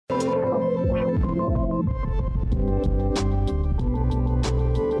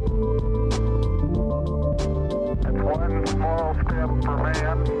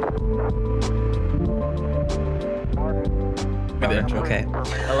Okay.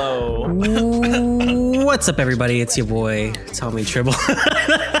 Hello. What's up, everybody? It's your boy, Tommy Tribble.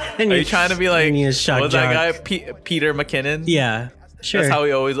 Are you trying to be like, Shock what's that guy, Peter McKinnon? Yeah, sure. That's how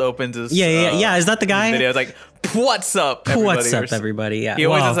he always opens his Yeah. Is that the guy? Video. It's like, what's up, everybody? What's up, everybody? Yeah. He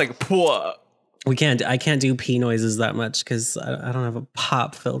always is like, Pwah. I can't do P noises that much because I don't have a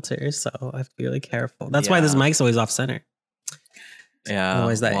pop filter, so I have to be really careful. That's why this mic's always off center. Yeah.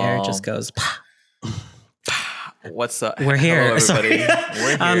 Otherwise, that air just goes. What's up? We're here. Hello, everybody.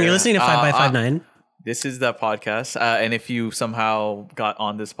 We're here. You're listening to 5x59. This is the podcast. And if you somehow got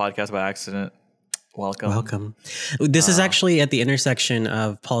on this podcast by accident, welcome. This is actually at the intersection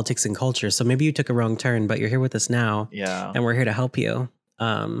of politics and culture. So maybe you took a wrong turn, but you're here with us now. Yeah. And we're here to help you.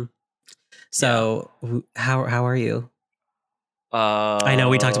 How are you? I know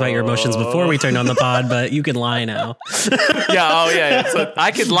we talked about your emotions before we turned on the pod, but you can lie now. Yeah. So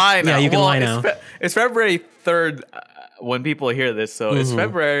I could lie now. Yeah, you can lie now. It's February 3rd when people hear this. So it's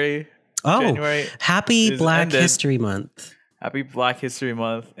February. January. Happy Black History Month. Happy Black History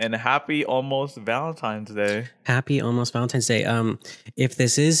Month and happy almost Valentine's Day. Happy almost Valentine's Day. If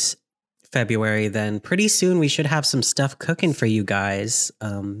this is February, then pretty soon we should have some stuff cooking for you guys,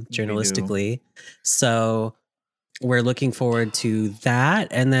 journalistically. So we're looking forward to that.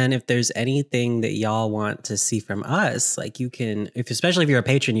 And then if there's anything that y'all want to see from us, like you can, especially if you're a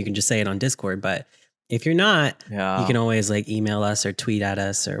patron, you can just say it on Discord. But if you're not, you can always like email us or tweet at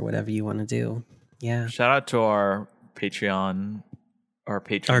us or whatever you want to do. Yeah. Shout out to our Patreon, our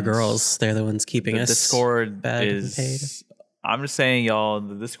patrons. Our girls. They're the ones keeping us. Discord is paid. I'm just saying, y'all,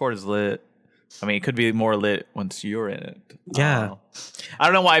 the Discord is lit. I mean, it could be more lit once you're in it. Yeah. I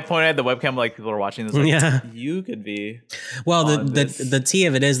don't know why I pointed at the webcam like people are watching this. Like, you could be. Well, the tea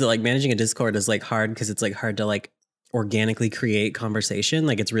of it is that like managing a Discord is like hard because it's like hard to like organically create conversation.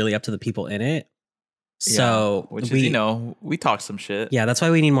 Like it's really up to the people in it. So we talk some shit. Yeah, that's why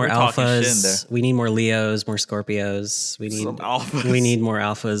we need more alphas. We need more Leos, more Scorpios. We need more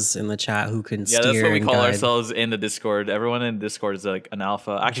alphas in the chat who can steer. Yeah, that's what we call guide. ourselves in the Discord. Everyone in Discord is like an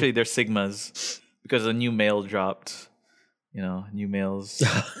alpha. Actually, they're sigmas because a new male dropped. New males.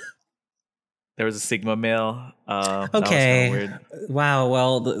 There was a sigma male. Okay. That was weird. Wow.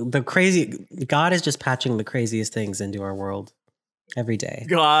 Well, the crazy God is just patching the craziest things into our world. Every day.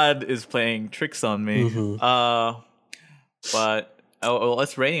 God is playing tricks on me. But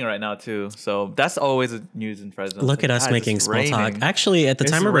it's raining right now too. So that's always a news in Fresno. Look at us making small talk. Actually, at the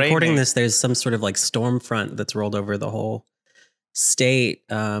time we're recording this, there's some sort of like storm front that's rolled over the whole state.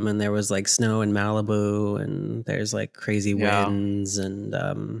 And there was like snow in Malibu and there's like crazy winds and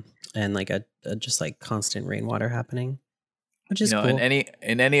like a just like constant rainwater happening. Which is cool.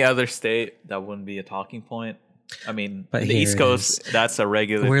 In any other state that wouldn't be a talking point. I mean, but the East Coast, that's a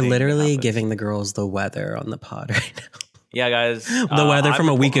regular We're thing literally giving the girls the weather on the pod right now. Yeah, guys. The weather from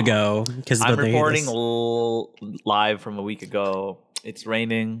a week ago. Because I'm reporting live from a week ago. It's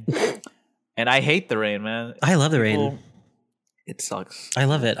raining. And I hate the rain, man. I love the rain. It sucks. I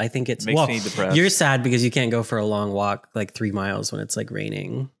love it. I think it makes me depressed. You're sad because you can't go for a long walk like 3 miles when it's like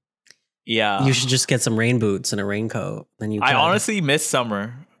raining. Yeah. You should just get some rain boots and a raincoat. Then I honestly miss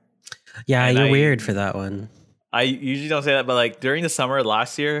summer. Yeah, you're weird for that one. I usually don't say that, but like during the summer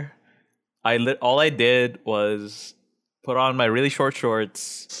last year, all I did was put on my really short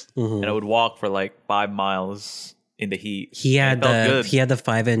shorts and I would walk for like 5 miles in the heat. He had the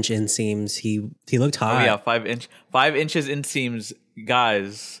 5-inch inseams. He looked hot. Oh yeah, 5 inches inseams,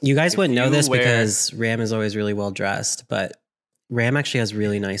 guys. You guys wouldn't know this because Ram is always really well dressed, but Ram actually has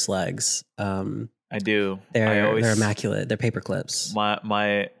really nice legs. I do. They're immaculate. They're paper clips.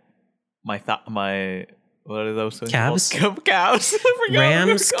 My what are those things? Calves? Calves.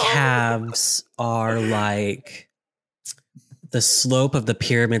 Ram's calves are like the slope of the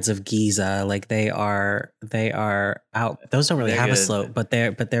pyramids of Giza. Like they are out. Those don't really have a slope, but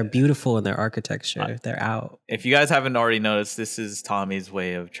they're beautiful in their architecture. They're out. If you guys haven't already noticed, this is Tommy's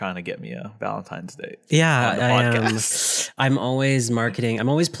way of trying to get me a Valentine's Day. Yeah, I am. I'm always marketing. I'm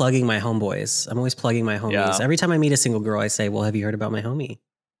always plugging my homeboys. I'm always plugging my homies. Yeah. Every time I meet a single girl, I say, well, have you heard about my homie?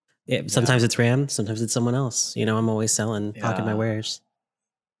 Sometimes it's Ram, sometimes it's someone else. I'm always pocket my wares.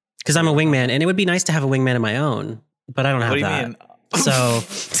 Because I'm a wingman, and it would be nice to have a wingman of my own, but I don't have that. Mean? So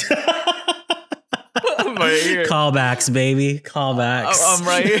I'm right here. Callbacks, baby. Callbacks. I'm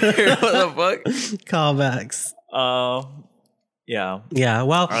right here. What the fuck? Callbacks. Yeah. Yeah.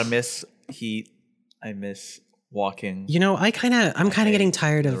 Well, I miss heat. I miss walking. I'm kind of getting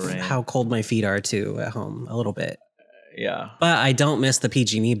tired of how cold my feet are too at home a little bit. Yeah. But I don't miss the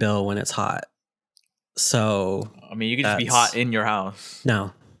PG&E bill when it's hot. So I mean, you could just be hot in your house.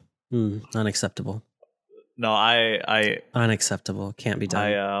 No, unacceptable. No, I unacceptable. Can't be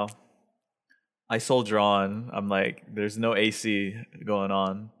done. I soldier on. I'm like, there's no AC going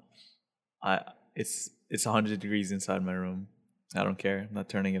on. It's 100 degrees inside my room. I don't care. I'm not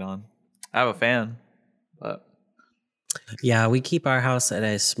turning it on. I have a fan, but yeah, we keep our house at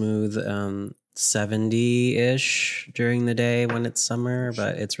a smooth 70-ish during the day when it's summer,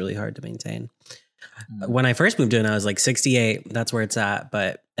 but it's really hard to maintain. When I first moved in, I was like 68. That's where it's at,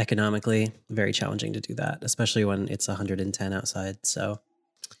 but economically, very challenging to do that, especially when it's 110 outside. So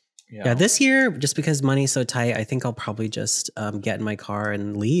yeah, this year, just because money's so tight, I think I'll probably just get in my car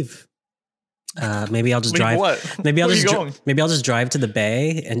and leave. Maybe I'll just drive. What? Maybe I'll just drive to the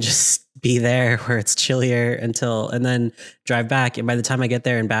bay and just be there where it's chillier and then drive back. And by the time I get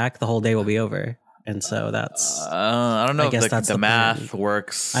there and back, the whole day will be over. And so that's. I don't know if the math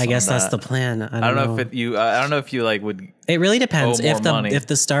works. I guess that's the plan. I don't know if you like would. It really depends. If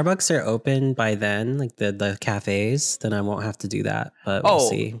the Starbucks are open by then, like the cafes, then I won't have to do that. But we'll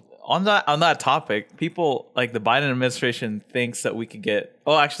see. On that topic, people like the Biden administration thinks that we could get.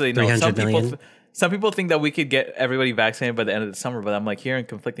 Oh, actually, no. Some people think that we could get everybody vaccinated by the end of the summer, but I'm like hearing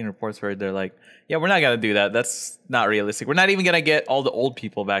conflicting reports where they're like, "Yeah, we're not gonna do that. That's not realistic. We're not even gonna get all the old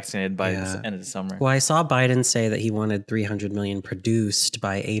people vaccinated by the end of the summer." Well, I saw Biden say that he wanted 300 million produced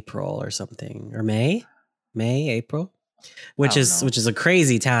by April or something, or April, which is a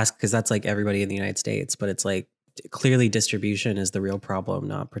crazy task because that's like everybody in the United States, but it's like. Clearly distribution is the real problem,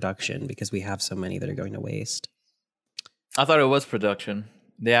 not production, because we have so many that are going to waste. I thought it was production.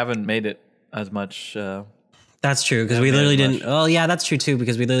 They haven't made it as much. That's true because we literally didn't. Oh yeah, that's true too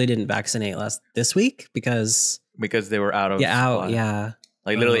because we literally didn't vaccinate this week because they were out of out.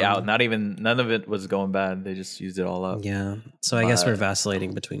 Like literally out. None of it was going bad. They just used it all up. Yeah. So I guess we're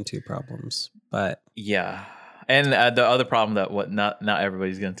vacillating between two problems, but yeah. And the other problem that not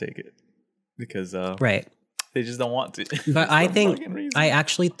everybody's gonna take it because right. They just don't want to. But I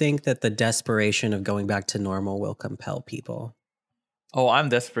actually think that the desperation of going back to normal will compel people. Oh, I'm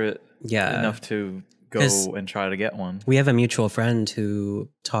desperate enough to go and try to get one. We have a mutual friend who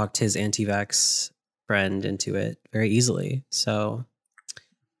talked his anti-vax friend into it very easily. So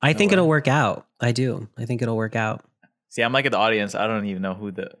I think it'll work out. I do. I think it'll work out. See, I'm like at the audience. I don't even know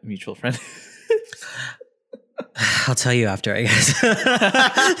who the mutual friend is. I'll tell you after, I guess.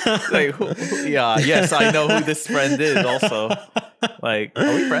 Yes, I know who this friend is also. Like,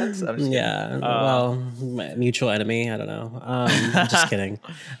 are we friends? I'm just kidding. Mutual enemy. I don't know. I'm just kidding.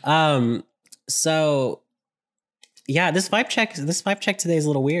 So yeah, this vibe check today is a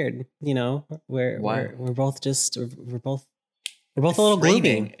little weird. You know, we're both a little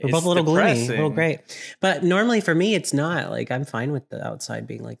gloomy. We're both a little gloomy, a little great. But normally for me, it's not. Like I'm fine with the outside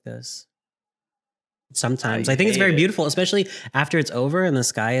being like this. Sometimes I think it's very beautiful, especially after it's over and the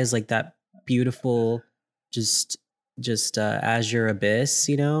sky is like that beautiful, just azure abyss,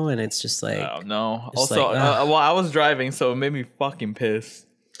 you know, and it's just like oh no. Also, well, I was driving, so it made me fucking pissed.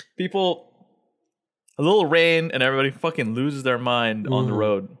 People, a little rain and everybody fucking loses their mind on the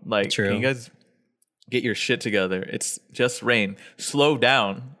road. Like, can you guys get your shit together? It's just rain. Slow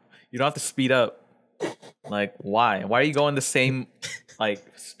down. You don't have to speed up. Like, why? Why are you going the same like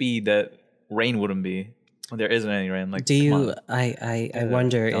speed that rain wouldn't be when there isn't any rain? Like, do you? I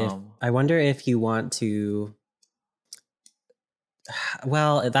wonder if you want to.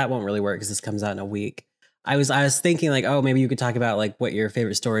 Well, that won't really work because this comes out in a week. I was thinking like, oh, maybe you could talk about like what your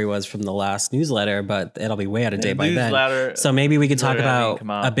favorite story was from the last newsletter, but it'll be way out of date by then. So maybe we could talk about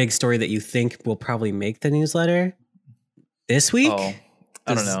a big story that you think will probably make the newsletter this week. Oh.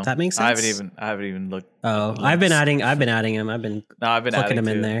 I don't know. Does that make sense? I haven't even looked. Oh, I've been adding him. I've been plucking him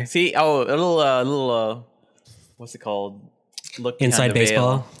in there. See, a little what's it called? Look inside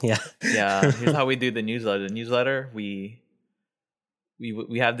baseball. Yeah. Here's how we do the newsletter. The newsletter, we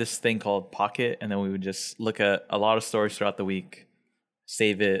have this thing called Pocket, and then we would just look at a lot of stories throughout the week,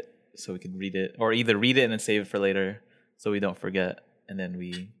 save it so we can read it, or either read it and then save it for later so we don't forget, and then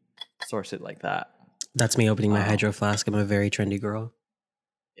we source it like that. That's me opening my hydro flask. I'm a very trendy girl.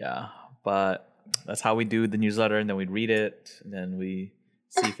 Yeah, but that's how we do the newsletter, and then we read it, and then we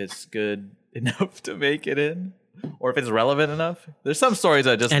see if it's good enough to make it in, or if it's relevant enough. There's some stories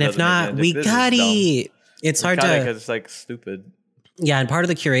that just and if not, we got it. It's hard to because it's like stupid. Yeah, and part of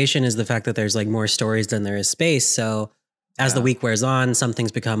the curation is the fact that there's like more stories than there is space. So as the week wears on, some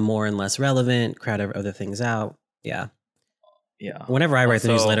things become more and less relevant. Crowd other things out. Yeah. Whenever I write the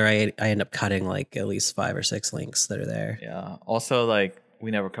newsletter, I end up cutting like at least 5 or 6 links that are there. Yeah. Also, like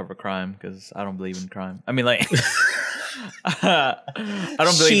we never cover crime because I don't believe in crime. I mean, like I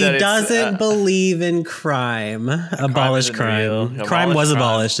don't believe she that doesn't believe in crime. Abolish crime. Crime was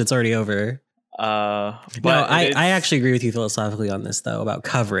abolished. It's already over. But no, I actually agree with you philosophically on this though about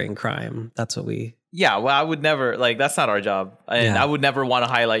covering crime. That's what we. Yeah, well, I would never like. That's not our job, and I would never want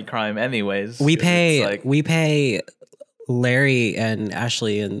to highlight crime, anyways. We pay Larry and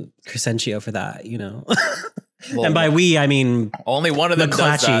Ashley and Crescencio for that, you know. Well, and by we, I mean only one of them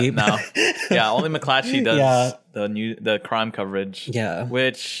does that now. Yeah, only McClatchy does the crime coverage. Yeah,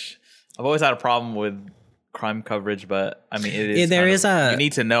 which I've always had a problem with crime coverage, but I mean, it is. You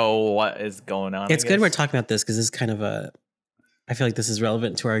need to know what is going on. It's good we're talking about this because this is kind of a. I feel like this is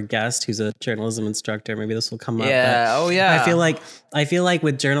relevant to our guest, who's a journalism instructor. Maybe this will come up. Yeah. Oh, yeah. I feel like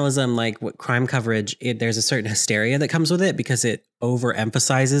with journalism, like with crime coverage, there's a certain hysteria that comes with it because it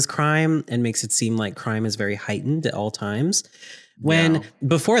overemphasizes crime and makes it seem like crime is very heightened at all times. When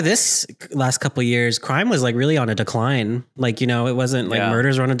before this last couple of years, crime was like really on a decline. Like, you know, it wasn't like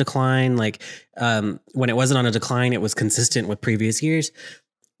murders were on a decline. Like when it wasn't on a decline, it was consistent with previous years.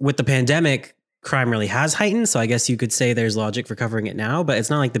 With the pandemic, crime really has heightened. So I guess you could say there's logic for covering it now, but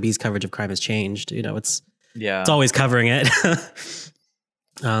it's not like the Bee's coverage of crime has changed. You know, it's always covering it.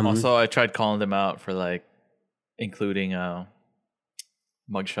 Also, I tried calling them out for like including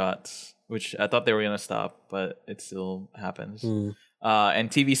mugshots, which I thought they were going to stop, but it still happens. And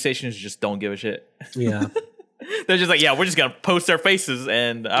TV stations just don't give a shit. Yeah. They're just like, yeah, we're just going to post our faces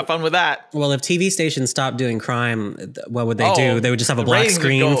and have fun with that. Well, if TV stations stopped doing crime, what would they do? They would just have a black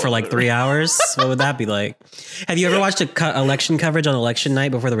screen for like 3 hours. What would that be like? Have you ever watched election coverage on election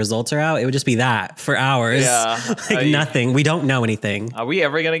night before the results are out? It would just be that for hours. Yeah. Like nothing. We don't know anything. Are we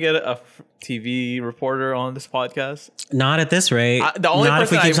ever going to get a TV reporter on this podcast? Not at this rate. Not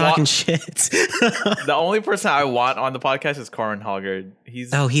if we keep talking shit. The only person I want on the podcast is Corin Hoggard. He's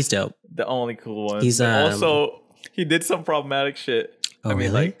dope. The only cool one. He's also he did some problematic shit. Oh, I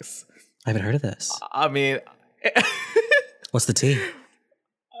mean, really? Like, I haven't heard of this. I mean, what's the tea?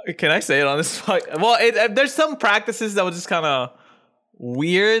 Can I say it on this podcast? Well, there's some practices that was just kind of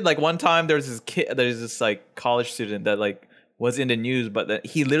weird. Like one time, there's this like college student that like was in the news, but that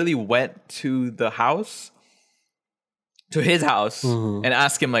he literally went to his house, and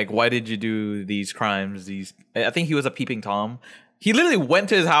asked him like, "Why did you do these crimes?" I think he was a peeping Tom. He literally went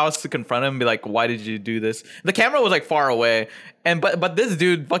to his house to confront him and be like, "Why did you do this?" The camera was like far away. But this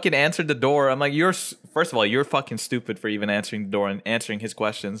dude fucking answered the door. I'm like, first of all, you're fucking stupid for even answering the door and answering his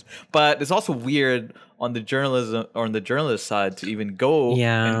questions. But it's also weird on the journalist side to even go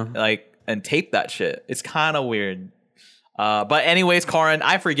and tape that shit. It's kind of weird. But anyways, Corin,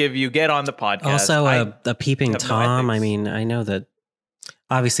 I forgive you. Get on the podcast. Also, a peeping Tom. I mean, I know that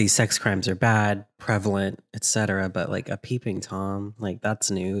obviously sex crimes are bad, prevalent, etc. But like a peeping Tom, like that's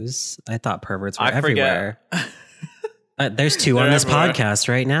news. I thought perverts were everywhere. There's two on this podcast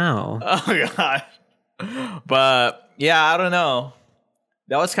right now. Oh god. But yeah, I don't know.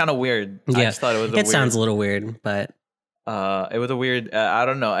 That was kind of weird. Yeah, I just thought it was. It sounds a little weird, but it was a weird. I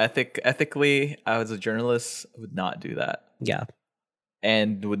don't know. Ethically, I was a journalist, would not do that. Yeah.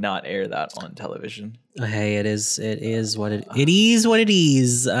 And would not air that on television. Hey, it is what it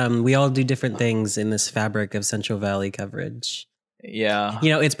is. We all do different things in this fabric of Central Valley coverage. Yeah.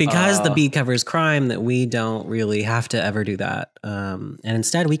 You know, it's because the Bee covers crime that we don't really have to ever do that. And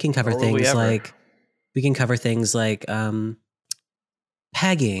instead we can cover things like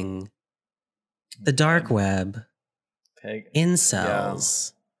pegging, the dark web,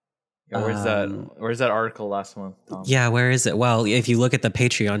 incels. Yeah, where's that article last month, Tom? Yeah, where is it? Well, if you look at the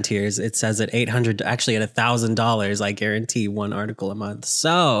Patreon tiers, it says at $800, actually at $1,000, I guarantee one article a month.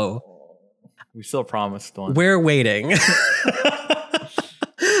 So we still promised one. We're waiting.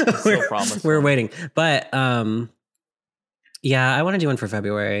 We're waiting. But yeah, I want to do one for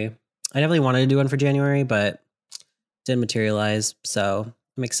February. I definitely wanted to do one for January, but didn't materialize. So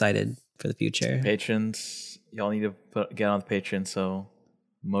I'm excited for the future. Patrons, y'all need to get on the Patreon. So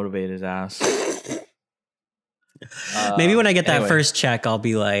motivate his ass. Maybe when I get that first check, I'll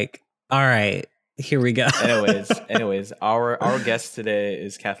be like, all right, here we go. anyways, our guest today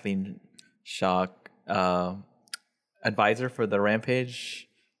is Kathleen Schock, advisor for the Rampage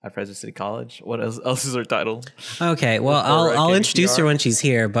at Fresno City College. What else is her title? Okay, well, I'll introduce her when she's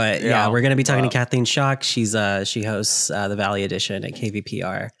here, but yeah, we're going to be talking to Kathleen Schock. She hosts the Valley Edition at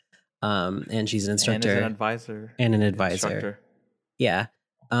KVPR, and she's an instructor. And an advisor. Instructor. Yeah.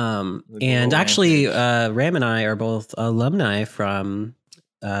 And actually, Ram and I are both alumni from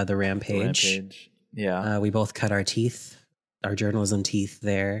the Rampage. Yeah. We both cut our teeth, our journalism teeth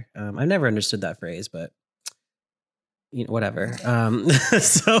there. I've never understood that phrase, but whatever.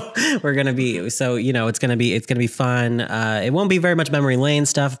 So we're gonna be it's gonna be fun. It won't be very much memory lane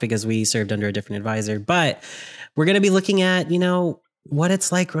stuff because we served under a different advisor, but we're gonna be looking at what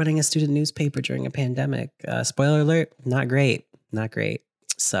it's like running a student newspaper during a pandemic. Spoiler alert: not great.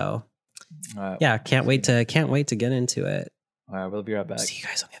 So yeah, can't wait to get into it. All right, we'll be right back. See you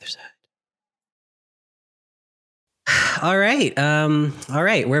guys on the other side. All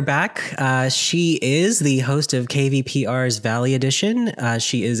right. We're back. She is the host of KVPR's Valley Edition.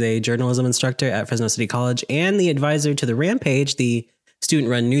 She is a journalism instructor at Fresno City College and the advisor to the Rampage, the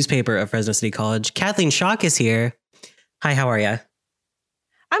student-run newspaper of Fresno City College. Kathleen Schock is here. Hi, how are you?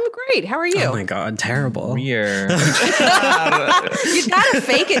 I'm great. How are you? Oh my God, terrible. Weird. You gotta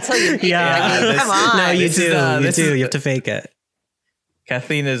fake it till you make it. I mean, come on. No, you do. You have to fake it.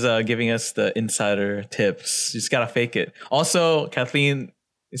 Kathleen is giving us the insider tips. You just gotta fake it. Also, Kathleen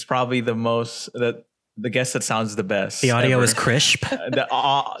is probably the guest that sounds the best. The audio ever. is crisp. The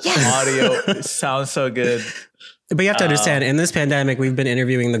audio sounds so good. But you have to understand, in this pandemic, we've been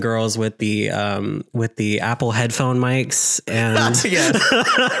interviewing the girls with the Apple headphone mics, and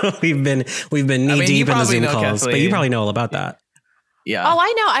we've been knee deep in the Zoom calls. Kathleen. But you probably know all about that. Yeah. Oh,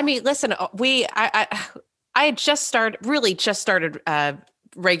 I know. I mean, listen, I had just started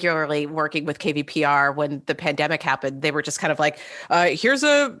regularly working with KVPR when the pandemic happened. They were just kind of like, here's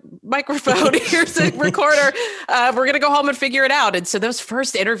a microphone, here's a recorder. We're going to go home and figure it out. And so those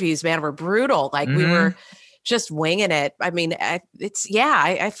first interviews, man, were brutal. Like we were just winging it. I mean, I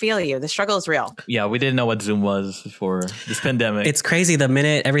feel you. The struggle is real. Yeah, we didn't know what Zoom was before this pandemic. It's crazy. The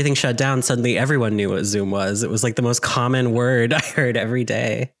minute everything shut down, suddenly everyone knew what Zoom was. It was like the most common word I heard every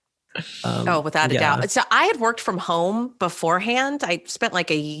day. Without a doubt. So I had worked from home beforehand. I spent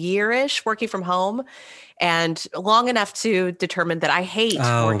like a year-ish working from home, and long enough to determine that I hate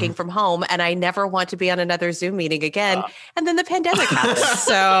working from home and I never want to be on another Zoom meeting again. And then the pandemic happened.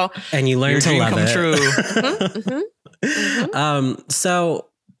 So and you learn to love it. True. So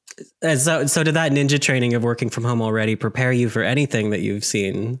did that ninja training of working from home already prepare you for anything that you've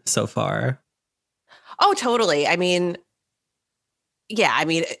seen so far? Oh, totally. I mean,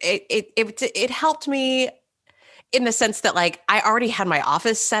 it helped me in the sense that like I already had my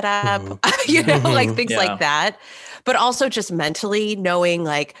office set up, like things like that. But also just mentally knowing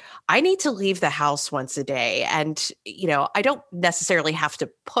like I need to leave the house once a day. And, I don't necessarily have to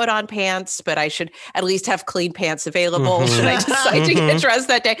put on pants, but I should at least have clean pants available should I decide to get dressed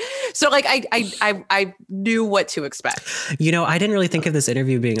that day. So like I knew what to expect. I didn't really think of this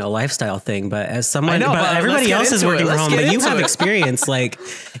interview being a lifestyle thing, but as someone, but everybody else is working from home, but you have experience. Like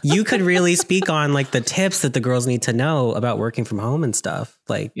you could really speak on like the tips that the girls need to know about working from home and stuff.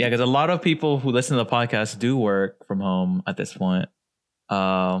 Like, yeah, because a lot of people who listen to the podcast do work from home at this point.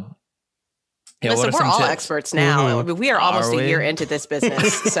 Listen, we're all tips? Experts now. I mean, we are almost a year into this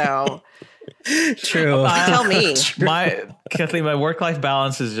business, so true. Tell me, Kathleen, my work-life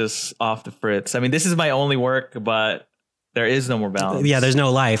balance is just off the fritz. I mean, this is my only work, but there is no more balance. Yeah, there's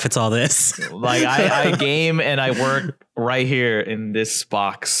no life. It's all this. Like I game and I work right here in this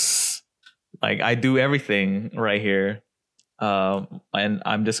box. Like I do everything right here, and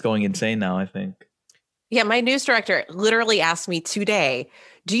I'm just going insane now, I think. Yeah, my news director literally asked me today,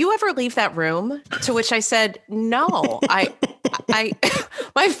 do you ever leave that room? To which I said, no, I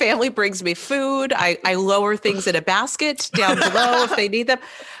my family brings me food. I lower things in a basket down below if they need them.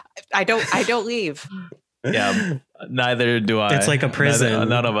 I don't leave. Yeah, neither do I. It's like a prison.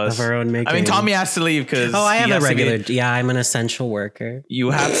 None of us. Of our own making. I mean, Tommy has to leave because I have a regular. Yeah, I'm an essential worker. You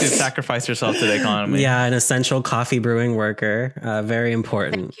have to sacrifice yourself to the economy. Yeah, an essential coffee brewing worker. Very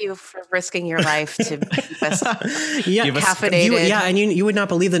important. Thank you for risking your life to keep us caffeinated. And you would not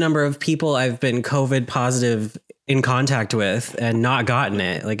believe the number of people I've been COVID positive in contact with and not gotten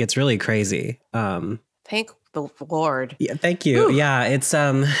it. Like it's really crazy. Thank the Lord. Yeah, thank you. Whew. Yeah,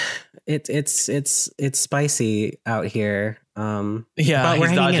 it's spicy out here. But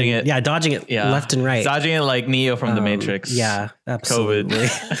we're dodging it. Yeah, dodging it left and right. He's dodging it like Neo from the Matrix. Yeah, absolutely.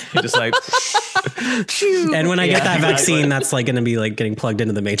 COVID. Just like and when I get that vaccine, that's like going to be like getting plugged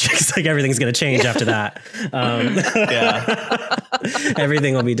into the Matrix. Like everything's going to change after that.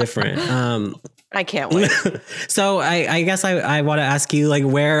 Everything will be different. I can't wait. So I guess I want to ask you, like,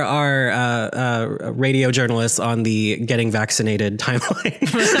 where are radio journalists on the getting vaccinated timeline?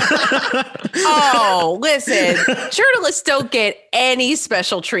 Oh, listen, journalists don't get any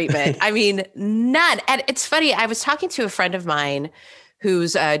special treatment. I mean, none. And it's funny. I was talking to a friend of mine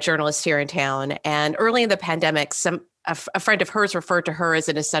who's a journalist here in town, and early in the pandemic, a friend of hers referred to her as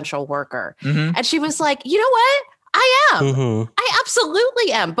an essential worker. Mm-hmm. And she was like, you know what? I am. Mm-hmm. I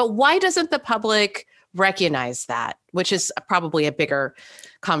absolutely am. But why doesn't the public recognize that, which is probably a bigger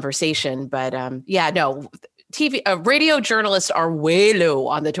conversation. But no, TV, radio journalists are way low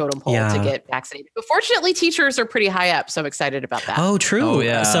on the totem pole to get vaccinated. But fortunately, teachers are pretty high up. So I'm excited about that. Oh, true. Oh,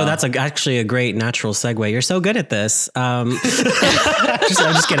 yeah. So that's actually a great natural segue. You're so good at this. I'm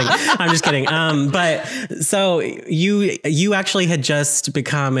just kidding. But so you actually had just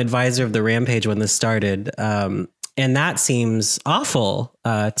become advisor of the Rampage when this started. And that seems awful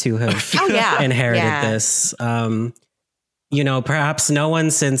to have inherited this. Perhaps no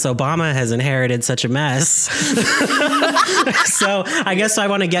one since Obama has inherited such a mess. So I guess I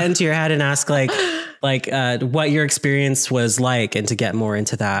want to get into your head and ask like what your experience was like, and to get more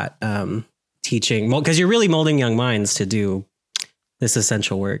into that teaching, because you're really molding young minds to do this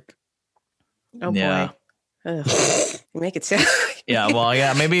essential work. Oh boy. You make it sound.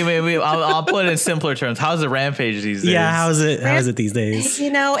 Maybe I'll put it in simpler terms. How's the Rampage these days? Yeah, how's it these days?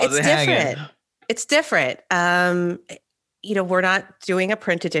 It's different. It's different. We're not doing a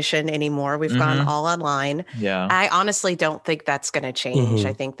print edition anymore. We've gone all online. Yeah. I honestly don't think that's going to change.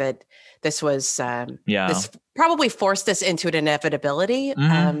 I think that this was, this probably forced us into an inevitability.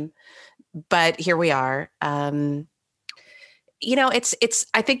 But here we are. It's,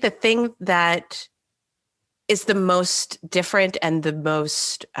 I think the thing that is the most different and the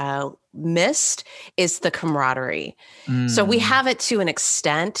most missed is the camaraderie. So we have it to an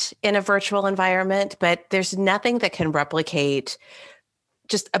extent in a virtual environment, but there's nothing that can replicate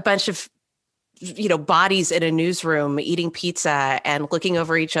just a bunch of bodies in a newsroom eating pizza and looking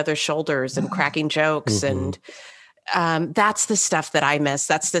over each other's shoulders and cracking jokes. And that's the stuff that I miss.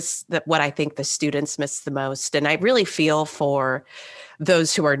 That's what I think the students miss the most. And I really feel for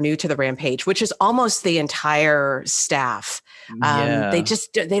those who are new to the Rampage, which is almost the entire staff.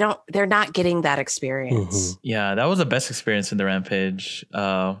 They're not getting that experience. Yeah, that was the best experience in the Rampage.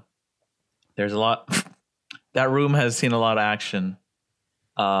 There's a lot. That room has seen a lot of action.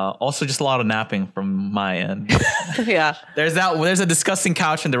 Also just a lot of napping from my end. Yeah. There's a disgusting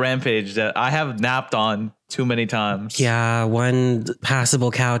couch in the Rampage that I have napped on too many times. Yeah, one passable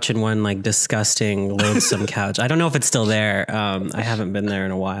couch and one like disgusting, loathsome couch. I don't know if it's still there. I haven't been there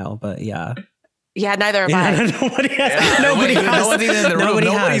in a while, but yeah. Yeah, neither have I.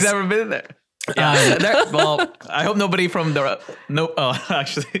 Nobody's ever been there. Yeah. Well, I hope nobody from the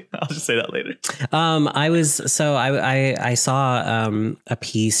actually, I'll just say that later. I saw a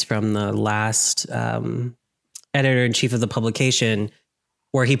piece from the last editor-in-chief of the publication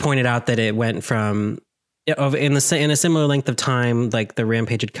where he pointed out that it went from in a similar length of time, like the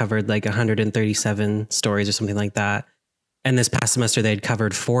Rampage had covered like 137 stories or something like that, and this past semester they had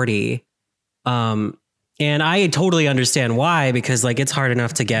covered 40. And I totally understand why, because like it's hard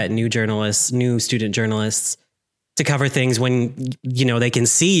enough to get new student journalists to cover things when, they can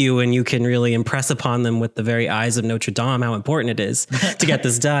see you and you can really impress upon them with the very eyes of Notre Dame how important it is to get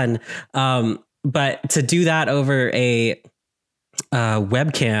this done. But to do that over a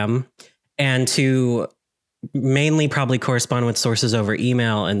webcam and to mainly probably correspond with sources over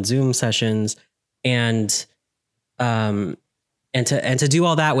email and Zoom sessions and to do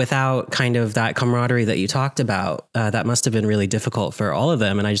all that without kind of that camaraderie that you talked about, that must have been really difficult for all of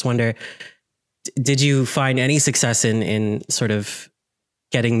them. And I just wonder, did you find any success in sort of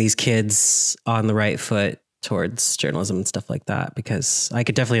getting these kids on the right foot towards journalism and stuff like that? Because I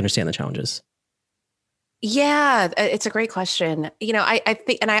could definitely understand the challenges. Yeah, it's a great question. I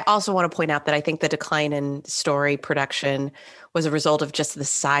think, and I also want to point out that I think the decline in story production was a result of just the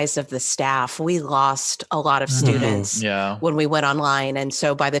size of the staff. We lost a lot of students when we went online. And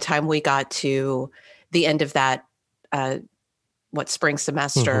so by the time we got to the end of that, spring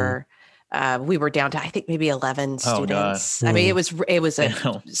semester, we were down to, I think, maybe 11 students. I mean, it was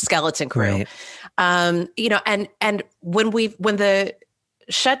a skeleton crew. Right. And when the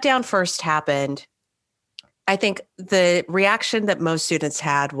shutdown first happened, I think the reaction that most students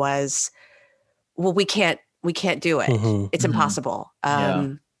had was, well, we can't do it. It's impossible.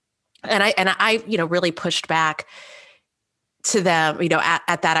 And I really pushed back to them,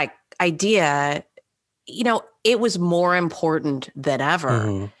 at that idea. It was more important than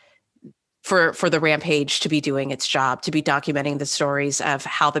ever for the Rampage to be doing its job, to be documenting the stories of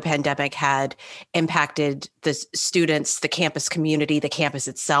how the pandemic had impacted the students, the campus community, the campus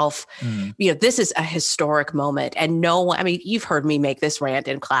itself. This is a historic moment, and no one, I mean, you've heard me make this rant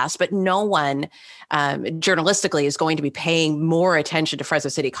in class, but no one journalistically is going to be paying more attention to Fresno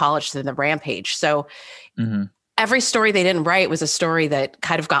City College than the Rampage. So every story they didn't write was a story that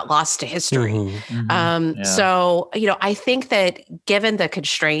kind of got lost to history. So, I think that given the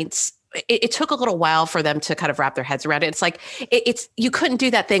constraints it took a little while for them to kind of wrap their heads around it. It's like, you couldn't do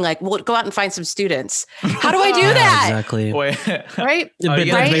that thing like, well, go out and find some students. How do I do that? Exactly. Right? But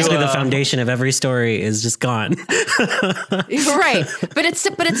basically the foundation of every story is just gone. Right. But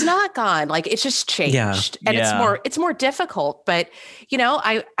it's not gone. Like, it's just changed. And it's more difficult. But,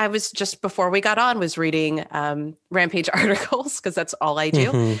 I was just before we got on was reading Rampage articles, because that's all I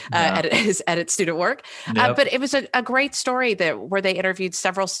do, edit student work. Yep. But it was a great story where they interviewed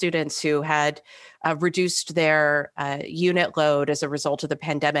several students who had reduced their unit load as a result of the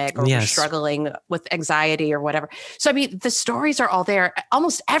pandemic, or were struggling with anxiety or whatever. So, I mean, the stories are all there.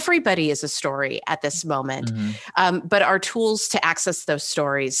 Almost everybody is a story at this moment. But our tools to access those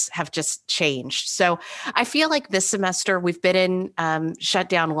stories have just changed. So I feel like this semester we've been in shut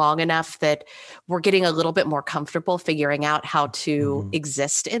down long enough that we're getting a little bit more comfortable figuring out how to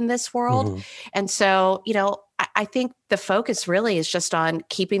exist in this world. And so, I think the focus really is just on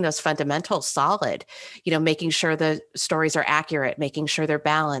keeping those fundamentals solid, making sure the stories are accurate, making sure they're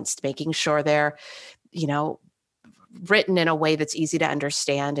balanced, making sure they're, written in a way that's easy to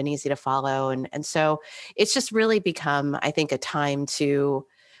understand and easy to follow. And so it's just really become, I think, a time to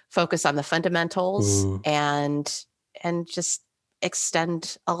focus on the fundamentals and just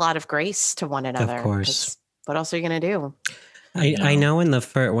extend a lot of grace to one another. Of course. What else are you going to do? I know when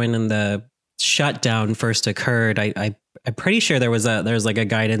the shutdown first occurred, I'm pretty sure there was like a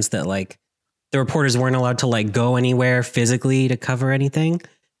guidance that like the reporters weren't allowed to like go anywhere physically to cover anything.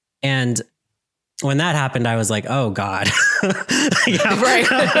 And when that happened, I was like, oh God.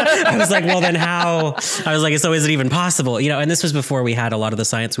 Right. I was like, well, then how? I was like, so is it even possible? And this was before we had a lot of the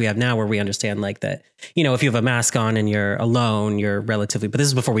science we have now, where we understand like that, if you have a mask on and you're alone, you're relatively, but this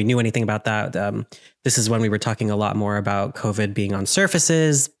is before we knew anything about that. This is when we were talking a lot more about COVID being on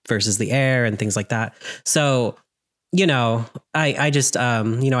surfaces versus the air and things like that. So, I just,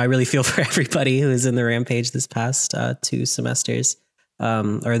 I really feel for everybody who is in the Rampage this past 2 semesters.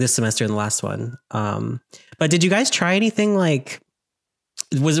 Or this semester and the last one. But did you guys try anything like,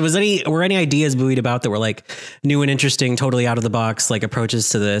 were any ideas buoyed about that were like new and interesting, totally out of the box, like approaches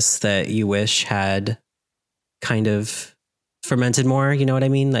to this that you wish had kind of fermented more? You know what I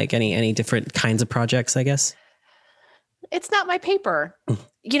mean? Like any different kinds of projects, I guess. It's not my paper.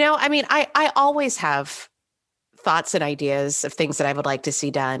 I always have thoughts and ideas of things that I would like to see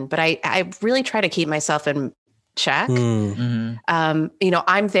done, but I really try to keep myself in check.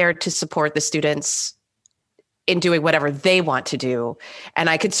 I'm there to support the students in doing whatever they want to do. And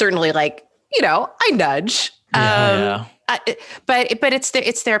I could certainly I nudge, but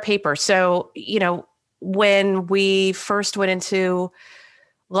it's their paper. So, when we first went into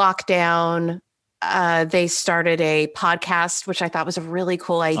lockdown, they started a podcast, which I thought was a really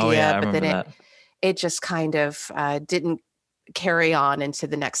cool idea, but then it just kind of didn't carry on into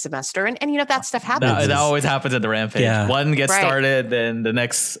the next semester. And that stuff happens. That always happens at the Rampage. Yeah. One gets started, then the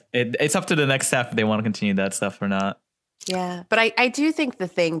next, it's up to the next staff if they want to continue that stuff or not. Yeah. But I do think the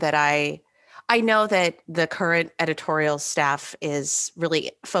thing that I know that the current editorial staff is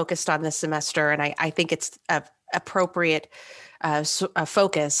really focused on this semester, and I think it's appropriate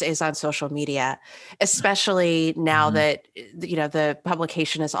focus is on social media, especially now that the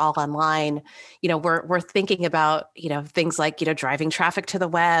publication is all online. We're thinking about things like driving traffic to the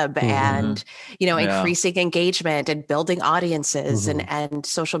web and increasing engagement and building audiences, and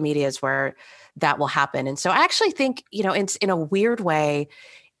social media is where that will happen. And so I actually think in a weird way,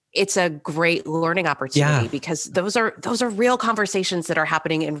 it's a great learning opportunity because those are real conversations that are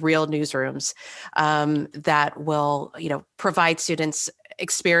happening in real newsrooms that will, provide students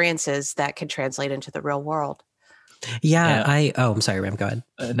experiences that can translate into the real world. I'm sorry, Ram, go ahead.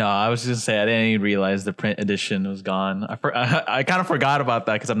 No, I was just gonna say I didn't even realize the print edition was gone. I kind of forgot about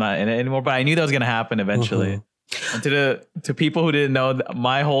that because I'm not in it anymore, but I knew that was gonna happen eventually. And to people who didn't know,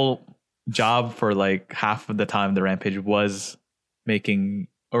 my whole job for like half of the time the Rampage was making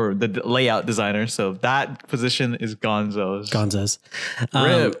or the layout designer. So that position is Gonzo's.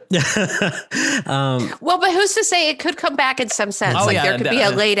 RIP. Well, but who's to say it could come back in some sense? There could be a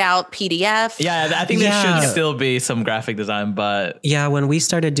laid out PDF. Yeah, I think there should still be some graphic design, but when we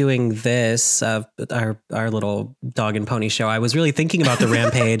started doing this, our little dog and pony show, I was really thinking about the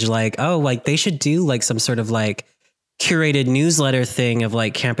Rampage, they should do like some sort of like curated newsletter thing of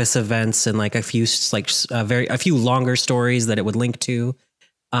like campus events and like a few longer stories that it would link to.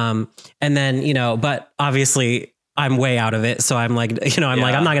 And then, but obviously I'm way out of it. So I'm like, I'm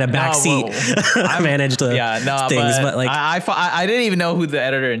not going to backseat manage the things. But like, I didn't even know who the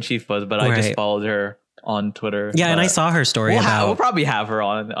editor in chief was, but I just followed her on Twitter. Yeah. And I saw her story we'll probably have her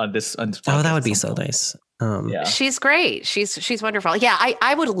on this. Oh, that would be so nice. She's great. She's wonderful. Yeah,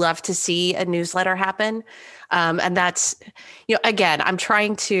 I would love to see a newsletter happen. And that's, again, I'm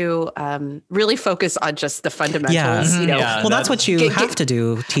trying to really focus on just the fundamentals. Well, that's what you have to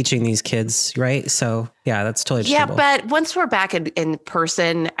do teaching these kids, right? So that's totally understandable. Yeah, but once we're back in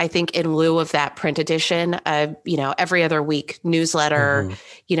person, I think in lieu of that print edition, every other week newsletter,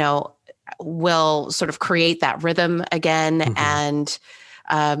 will sort of create that rhythm again and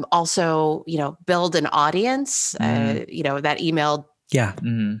also, build an audience, that email. Yeah.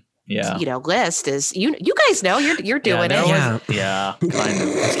 List is you guys know you're doing it. Kind of.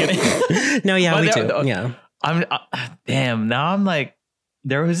 Just kidding. No, we do. Yeah. Damn. Now I'm like,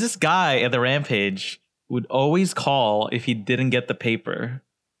 there was this guy at the Rampage who would always call if he didn't get the paper.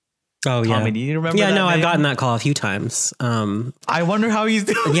 Oh, yeah. Tommy, do you remember that? Yeah, no, name? I've gotten that call a few times. I wonder how he's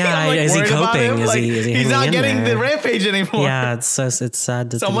doing. Yeah, is he coping? Is he he's not getting there? the Rampage anymore. Yeah, it's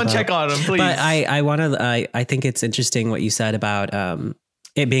sad to someone check on him, please. But I think it's interesting what you said about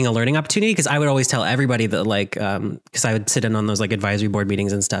it being a learning opportunity, because I would always tell everybody that because I would sit in on those advisory board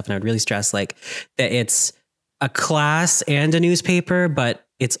meetings and stuff, and I would really stress that it's a class and a newspaper, but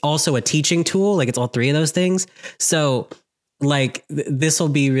it's also a teaching tool. It's all three of those things. So this will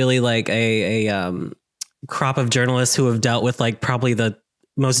be really a crop of journalists who have dealt with probably the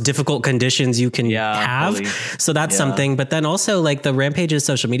most difficult conditions you can have. Fully. So that's something. But then also the Rampage's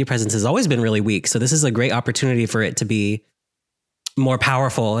social media presence has always been really weak. So this is a great opportunity for it to be more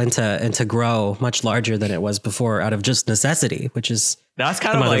powerful and to grow much larger than it was before out of just necessity, which is that's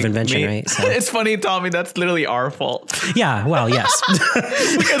kind of like invention, right? So. It's funny, Tommy. That's literally our fault. Yeah. Well, yes,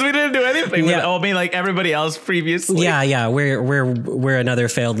 because we didn't do anything. Everybody else previously. Yeah. We're another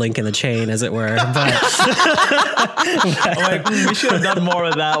failed link in the chain, as it were. But we should have done more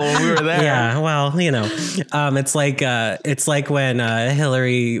of that when we were there. Yeah. Well, it's like when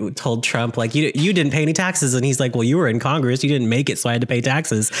Hillary told Trump, you didn't pay any taxes, and he's like, well, you were in Congress, you didn't make it, so I had to pay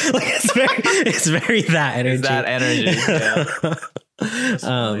taxes. It's very that energy. It's that energy. Yeah.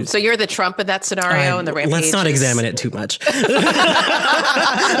 So you're the Trump of that scenario, and the Rampage. Let's not examine it too much. Let's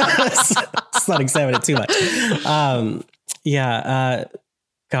not examine it too much.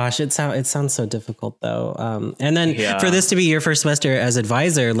 Gosh, it sounds so difficult though. And then for this to be your first semester as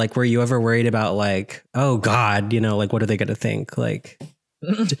advisor, were you ever worried about oh God, what are they going to think?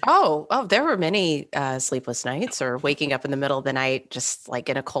 Oh, there were many sleepless nights, or waking up in the middle of the night, just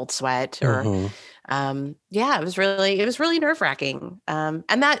in a cold sweat, or it was really nerve wracking. And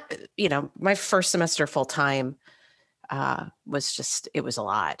that, my first semester full time was it was a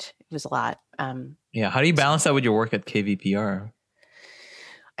lot. It was a lot. How do you balance that with your work at KVPR?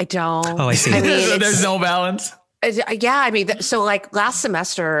 I don't. Oh, I see. There's no balance. So last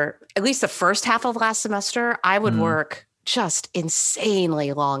semester, at least the first half of last semester, I would work just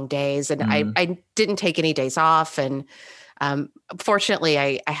insanely long days, and I didn't take any days off. And fortunately,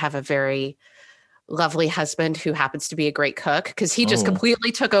 I have a very lovely husband who happens to be a great cook, because he just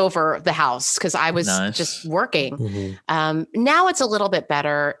completely took over the house because I was just working. Now it's a little bit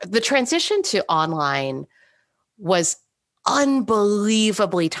better. The transition to online was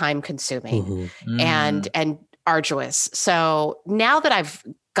unbelievably time consuming and arduous. So now that I've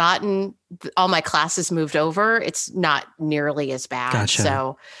gotten all my classes moved over, it's not nearly as bad. Gotcha.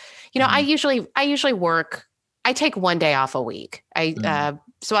 So, I usually work, I take one day off a week.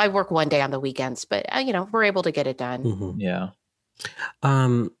 So I work one day on the weekends, but we're able to get it done. Yeah.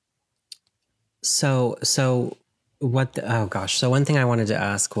 So what, so one thing I wanted to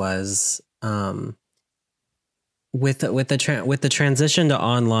ask was, with the transition to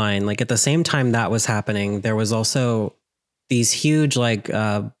online, at the same time that was happening, there was also these huge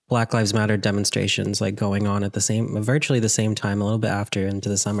Black Lives Matter demonstrations going on at virtually the same time, a little bit after into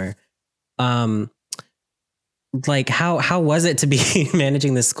the summer. How was it to be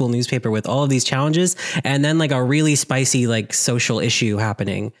managing this school newspaper with all of these challenges, and then a really spicy social issue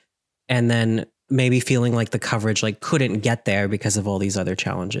happening, and then maybe feeling the coverage couldn't get there because of all these other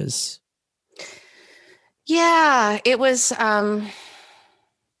challenges? Yeah, it was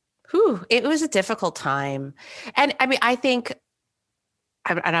it was a difficult time. And I mean, I think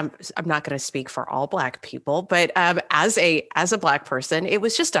I'm not going to speak for all Black people, but as a Black person, it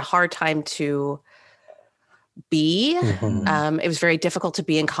was just a hard time to be. It was very difficult to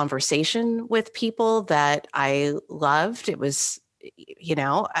be in conversation with people that I loved. It was, it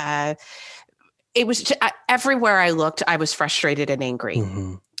was everywhere I looked, I was frustrated and angry.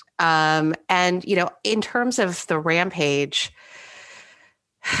 And, in terms of the Rampage,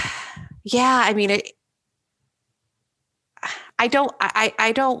 I mean, I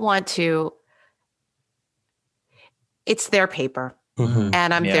don't want to, it's their paper.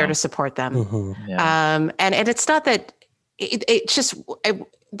 and I'm there to support them. And it's not that it just,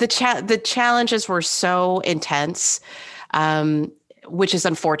 the challenges were so intense, which is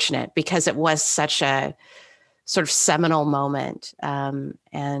unfortunate because it was such a sort of seminal moment. It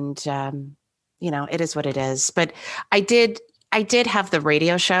is what it is. But I did have the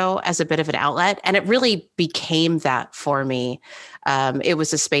radio show as a bit of an outlet, and it really became that for me. It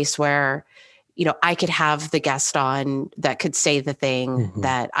was a space where, I could have the guest on that could say the thing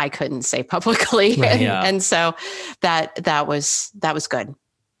that I couldn't say publicly. Right, and so that was good.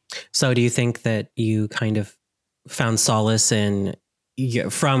 So do you think that you kind of found solace in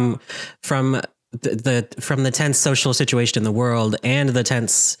from the tense social situation in the world and the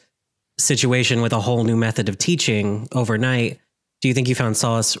tense situation with a whole new method of teaching overnight? Do you think you found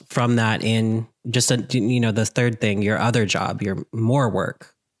solace from that in just the third thing, your other job, your more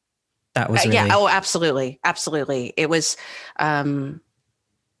work? That was really... Oh, absolutely. Absolutely. It was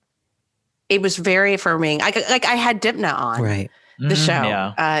very affirming. I had Dipna on the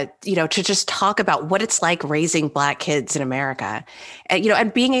show, to just talk about what it's like raising Black kids in America, and,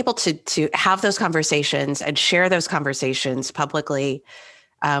 and being able to have those conversations and share those conversations publicly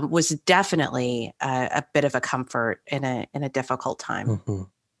was definitely a bit of a comfort in a difficult time.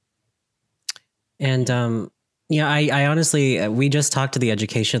 And I honestly, we just talked to the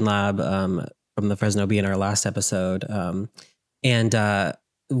Education Lab from the Fresno Bee in our last episode. And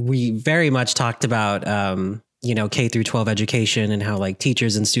we very much talked about, K through 12 education and how like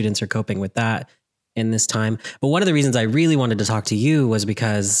teachers and students are coping with that in this time. But one of the reasons I really wanted to talk to you was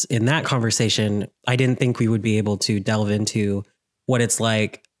because in that conversation, I didn't think we would be able to delve into what it's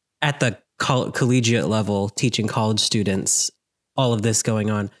like at the collegiate level, teaching college students, all of this going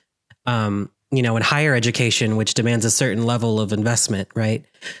on. In higher education, which demands a certain level of investment, right?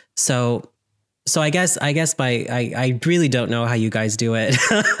 So I guess I really don't know how you guys do it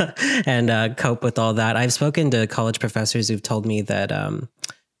and cope with all that. I've spoken to college professors who've told me that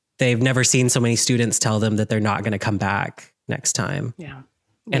they've never seen so many students tell them that they're not going to come back next time. Yeah.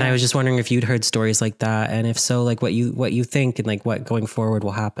 And I was just wondering if you'd heard stories like that, and if so, like what you think and like what going forward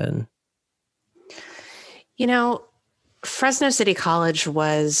will happen. Fresno City College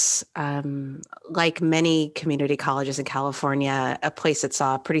was, like many community colleges in California, a place that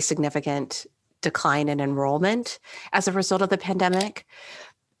saw a pretty significant decline in enrollment as a result of the pandemic.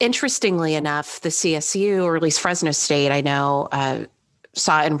 Interestingly enough, the CSU, or at least Fresno State, I know,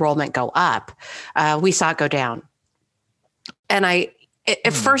 saw enrollment go up. We saw it go down. And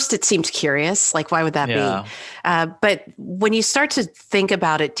at first it seemed curious, like, why would that be? But when you start to think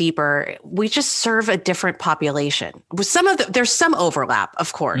about it deeper, we just serve a different population. With there's some overlap,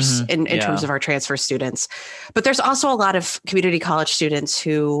 of course, in terms of our transfer students, but there's also a lot of community college students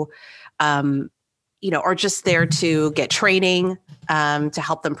who, are just there to get training, to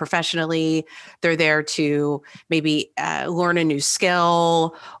help them professionally. They're there to maybe learn a new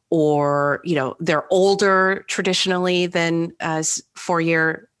skill, or, they're older traditionally than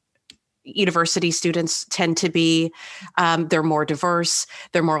four-year university students tend to be. They're more diverse.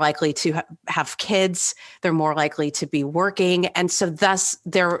 They're more likely to have kids. They're more likely to be working. And so thus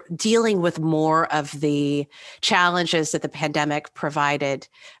they're dealing with more of the challenges that the pandemic provided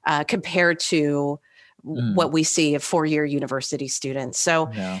compared to what we see of four-year university students. So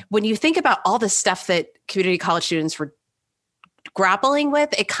when you think about all the stuff that community college students were grappling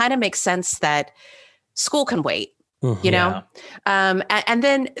with, it kind of makes sense that school can wait, and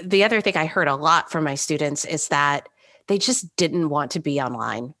then the other thing I heard a lot from my students is that they just didn't want to be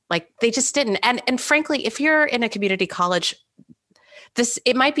online. Like they just didn't. And frankly, if you're in a community college,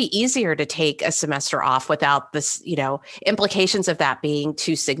 it might be easier to take a semester off without this, implications of that being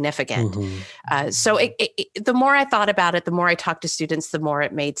too significant. So the more I thought about it, the more I talked to students, the more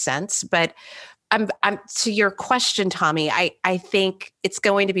it made sense. But I'm to your question, Tommy, I think it's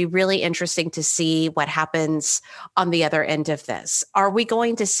going to be really interesting to see what happens on the other end of this. Are we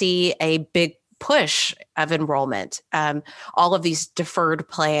going to see a big push of enrollment? All of these deferred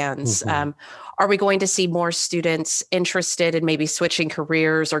plans. Are we going to see more students interested in maybe switching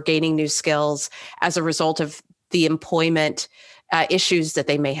careers or gaining new skills as a result of the employment issues that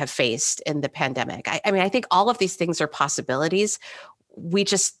they may have faced in the pandemic? I think all of these things are possibilities. We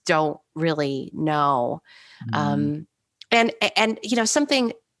just don't really know. And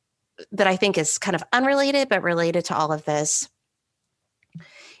something that I think is kind of unrelated, but related to all of this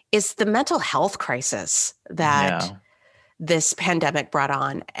is the mental health crisis that this pandemic brought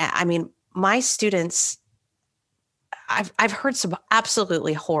on. I mean, my students, I've heard some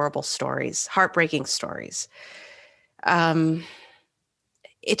absolutely horrible stories, heartbreaking stories.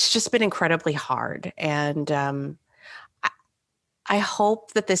 It's just been incredibly hard. And I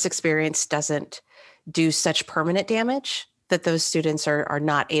hope that this experience doesn't do such permanent damage that those students are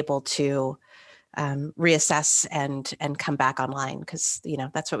not able to reassess and come back online, because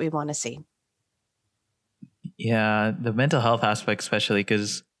that's what we want to see. Yeah, the mental health aspect, especially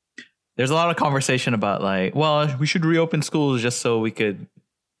because there's a lot of conversation about like, well, we should reopen schools just so we could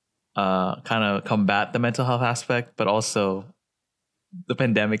kind of combat the mental health aspect, but also the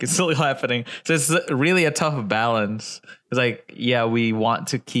pandemic is still happening. So it's really a tough balance. It's like, yeah, we want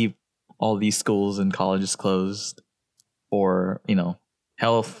to keep all these schools and colleges closed for,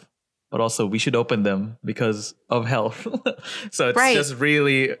 health, but also we should open them because of health. So it's just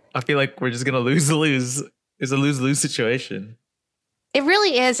really, I feel like we're just going to lose. It's a lose-lose situation. It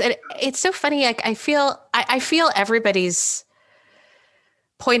really is. And it's so funny. I feel everybody's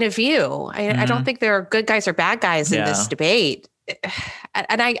point of view. I don't think there are good guys or bad guys in this debate.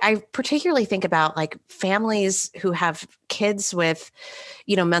 And I particularly think about like families who have kids with,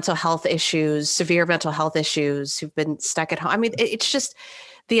 mental health issues, severe mental health issues, who've been stuck at home. I mean, it's just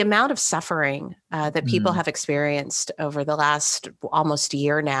the amount of suffering that people have experienced over the last almost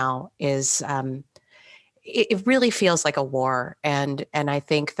year now is, it really feels like a war. And I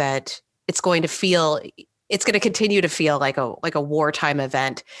think that it's going to continue to feel like a wartime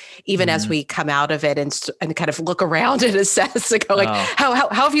event, even as we come out of it and kind of look around and assess and go like, how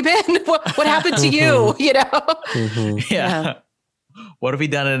have you been? What happened to you? Yeah. What have we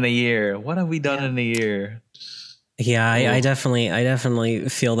done in a year? Yeah, I definitely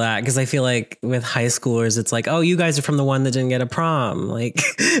feel that, because I feel like with high schoolers, it's like, oh, you guys are from the one that didn't get a prom. Like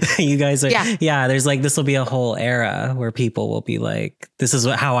you guys are, there's like, this will be a whole era where people will be like, this is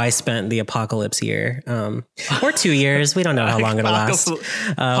how I spent the apocalypse year. Or 2 years. We don't know how long it'll last.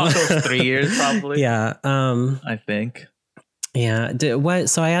 3 years probably. Yeah. I think. Yeah.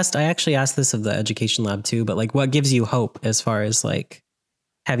 So I actually asked this of the education lab too, but like, what gives you hope as far as like,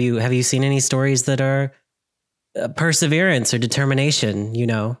 have you seen any stories that are perseverance or determination,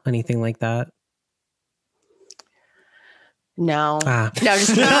 anything like that? No. No,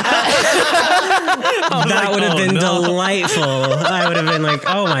 just that would have been delightful. I would have been like,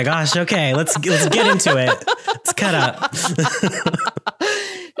 oh my gosh, okay, let's get into it. Let's cut up.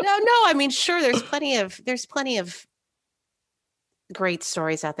 No, I mean, sure, there's plenty of great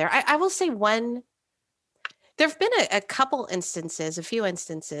stories out there. I will say there have been a few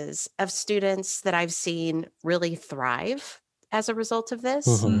instances of students that I've seen really thrive as a result of this.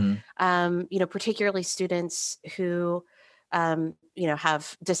 Mm-hmm. Particularly students who,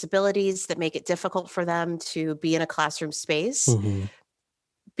 have disabilities that make it difficult for them to be in a classroom space. Mm-hmm.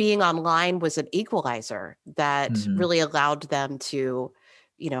 Being online was an equalizer that really allowed them to,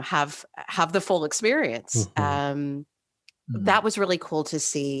 have the full experience. Mm-hmm. That was really cool to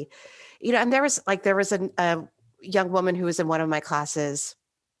see. And there was a young woman who was in one of my classes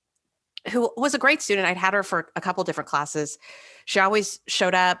who was a great student. I'd had her for a couple different classes. She always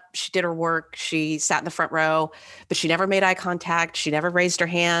showed up. She did her work. She sat in the front row, but she never made eye contact. She never raised her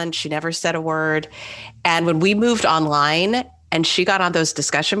hand. She never said a word. And when we moved online and she got on those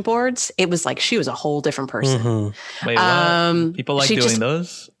discussion boards, it was like she was a whole different person. Mm-hmm. Wait, what? People like doing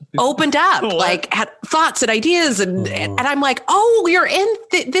those? Opened up, like had thoughts and ideas. And I'm like, oh, you're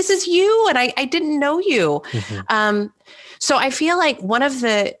in, this is you. And I didn't know you. Mm-hmm. So I feel like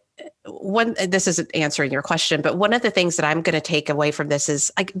this isn't answering your question, but one of the things that I'm going to take away from this is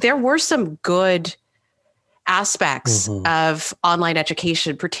like, there were some good aspects of online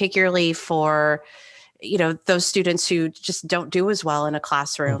education, particularly for, those students who just don't do as well in a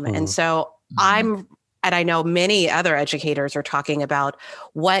classroom. And so and I know many other educators are talking about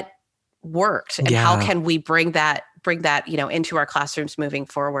what worked and how can we bring that, into our classrooms moving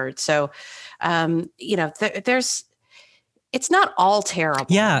forward. So, it's not all terrible.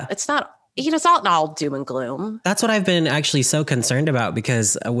 Yeah. It's not, it's not all doom and gloom. That's what I've been actually so concerned about,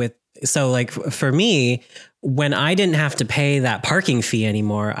 because for me, when I didn't have to pay that parking fee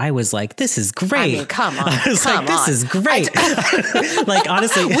anymore, I was like, this is great. I mean, come on. I was like, this is great. Like,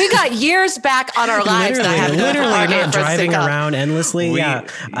 honestly. We got years back on our lives. Literally not driving around endlessly.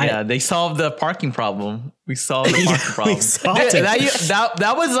 They solved the parking problem. We solved the parking problem. We solved it.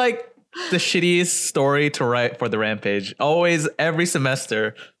 That was like the shittiest story to write for the Rampage. Always, every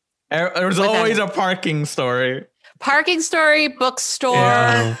semester, there's always a parking story. Parking story,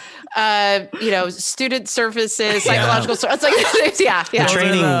 bookstore, student services, psychological stories. It's like, The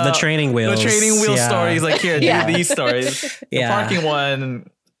training wheels. The training wheel stories. Like, here, do these stories. The parking one,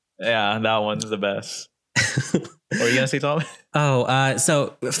 that one's the best. What were you gonna say, Tom?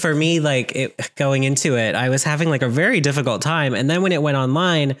 So for me, going into it, I was having like a very difficult time, and then when it went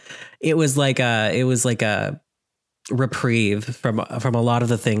online, it was like a reprieve from a lot of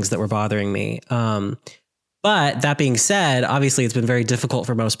the things that were bothering me. But that being said, obviously it's been very difficult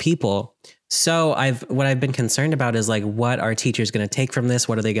for most people. So what I've been concerned about is like, what are teachers going to take from this?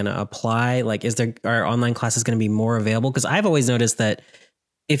 What are they going to apply? Like, are online classes going to be more available? Because I've always noticed that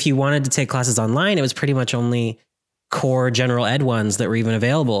if you wanted to take classes online, it was pretty much only core general ed ones that were even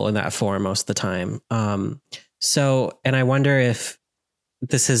available in that form most of the time. And I wonder if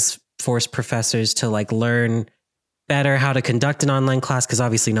this has forced professors to like learn better how to conduct an online class, because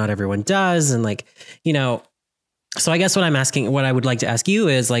obviously not everyone does. And like, so I guess what I would like to ask you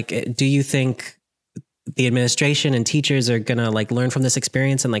is like, do you think the administration and teachers are going to like learn from this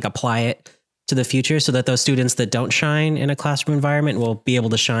experience and like apply it to the future so that those students that don't shine in a classroom environment will be able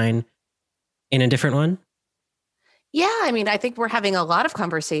to shine in a different one? Yeah. I mean, I think we're having a lot of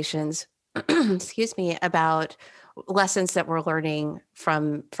conversations, excuse me, about lessons that we're learning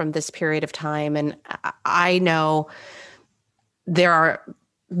from this period of time. And I know there are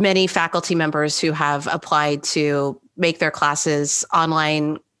many faculty members who have applied to make their classes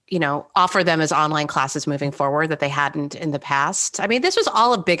online, offer them as online classes moving forward that they hadn't in the past. I mean, this was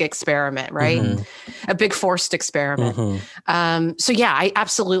all a big experiment, right? Mm-hmm. A big forced experiment. Mm-hmm. So yeah, I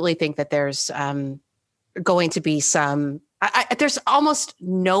absolutely think that there's going to be some, there's almost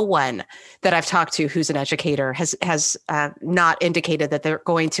no one that I've talked to who's an educator has not indicated that they're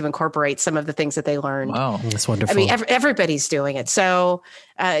going to incorporate some of the things that they learned. Wow, that's wonderful. I mean, everybody's doing it. So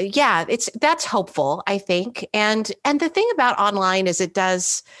that's hopeful, I think. And the thing about online is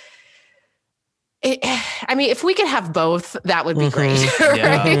I mean, if we could have both, that would be great, right?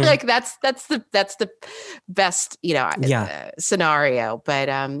 Yeah. Like that's the best, scenario. But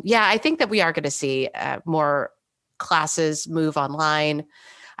I think that we are going to see more classes move online.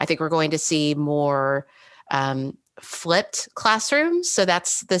 I think we're going to see more flipped classrooms. So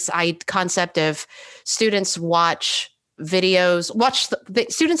that's this concept of students watch videos,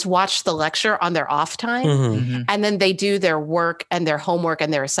 students watch the lecture on their off time, mm-hmm. and then they do their work and their homework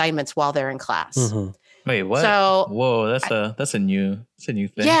and their assignments while they're in class. Mm-hmm. Wait, what? So, whoa, that's a new thing.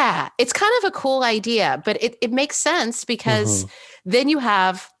 Yeah, it's kind of a cool idea, but it makes sense because then you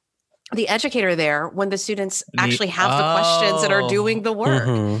have the educator there when the students actually have the questions and are doing the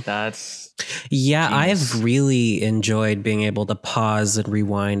work. That's I've really enjoyed being able to pause and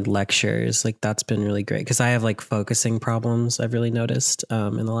rewind lectures. Like that's been really great because I have like focusing problems I've really noticed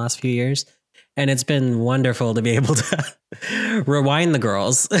in the last few years. And it's been wonderful to be able to rewind the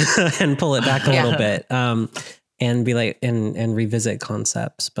girls and pull it back a little bit and be like and revisit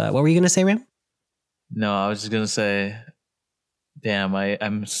concepts. But what were you going to say, Ram? No, I was just going to say, damn,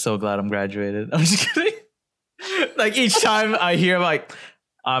 I'm so glad I'm graduated. I'm just kidding. Like each time I hear like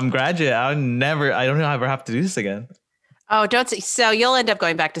I'm graduate, I don't ever have to do this again. Oh, don't say so. You'll end up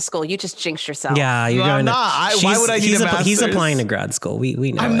going back to school. You just jinxed yourself. Yeah, you're going. Why would I need a master's? He's applying to grad school. We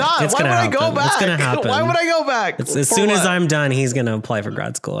know. I'm not. Why would I go back? It's gonna happen. Why would I go back? As soon as I'm done, he's gonna apply for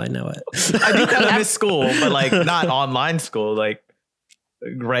grad school. I know it. I do kind of miss school, but like not online school, like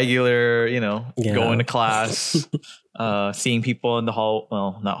regular. Going to class, seeing people in the hall.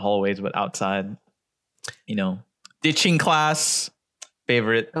 Well, not hallways, but outside. Ditching class.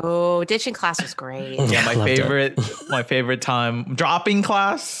 Favorite. Oh, ditching class was great. Yeah, my favorite time. Dropping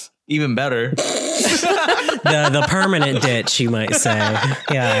class, even better. the permanent ditch, you might say.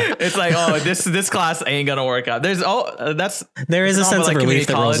 Yeah, it's like, oh, this class ain't gonna work out. There is a sense of relief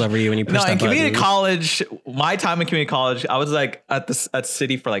that rolls over you when you push that button. In community college, my time in community college, I was like at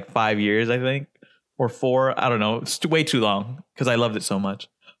City for like 5 years, I think, or 4. I don't know. It's way too long because I loved it so much.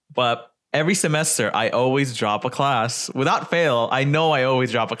 But every semester, I always drop a class without fail. I know I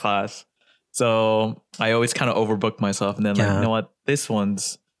always drop a class. So I always kind of overbook myself. And then like, you know what? This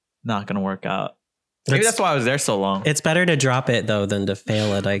one's not going to work out. Maybe that's why I was there so long. It's better to drop it though than to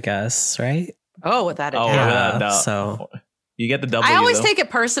fail it, I guess. Right? Oh, without a doubt. Without a doubt. So you get the W. I always take it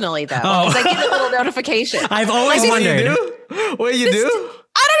personally though. Because I get a little notification. I've always wondered. What do you do?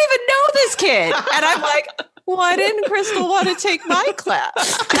 I don't even know this kid. And I'm like, why didn't Crystal want to take my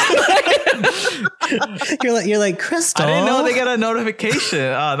class? You're like Crystal. I didn't know they get a notification.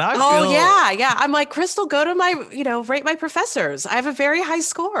 Yeah. I'm like, Crystal, go to my, rate my professors. I have a very high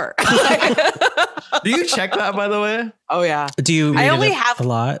score. Do you check that, by the way? Oh yeah. Do you? I only have a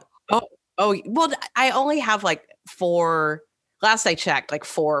lot. Oh well, I only have like 4. Last I checked, like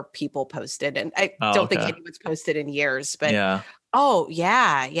 4 people posted, and I don't think anyone's posted in years. But yeah. Oh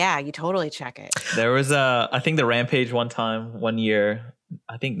yeah, you totally check it. There was I think the Rampage one year,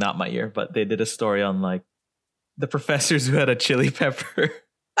 I think not my year, but they did a story on like the professors who had a chili pepper.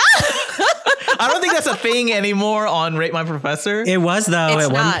 I don't think that's a thing anymore on Rate My Professor. It was though It's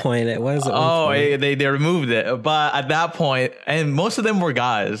at not. one point. It was. At one Oh, point. they removed it, but at that point, and most of them were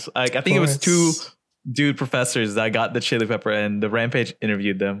guys. Like I think it was 2 dude professors that got the Chili Pepper, and the Rampage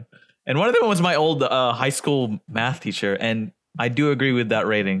interviewed them. And one of them was my old high school math teacher, and I do agree with that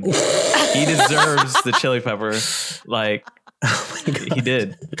rating. He deserves the Chili Pepper. Like he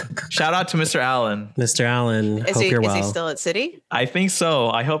did. Shout out to Mr. Allen. Mr. Allen. Is he still at City? I think so.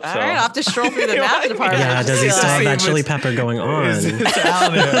 I hope so. All right, I'll have to stroll through the math department. Yeah, does he still have that Chili Pepper going on? Mr.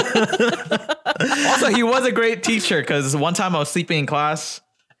 Allen. Also, he was a great teacher because one time I was sleeping in class,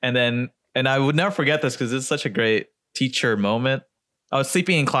 and I would never forget this because it's such a great teacher moment. I was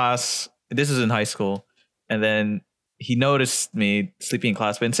sleeping in class. This is in high school, and then he noticed me sleeping in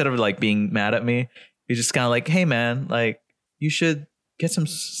class, but instead of like being mad at me, he's just kind of like, "Hey, man, like you should get some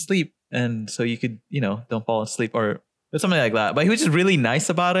sleep, and so you could, don't fall asleep or something like that." But he was just really nice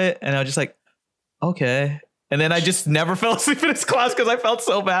about it, and I was just like, "Okay." And then I just never fell asleep in his class because I felt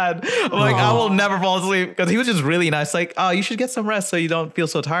so bad. I'm like, I will never fall asleep because he was just really nice. Like, oh, you should get some rest so you don't feel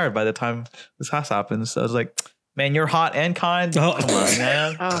so tired by the time this class happens. So I was like, man, you're hot and kind. Oh. Come on,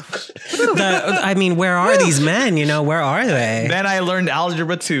 man. I mean, where are these men? Where are they? Then I learned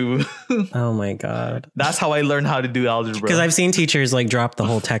algebra too. Oh my God. That's how I learned how to do algebra. Because I've seen teachers like drop the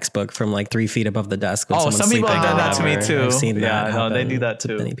whole textbook from like 3 feet above the desk. When some people have done that to me too. I've seen that. No, they do that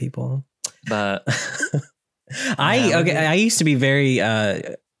too. Many people. But I used to be very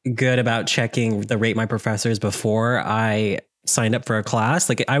good about checking the Rate My Professors before I signed up for a class.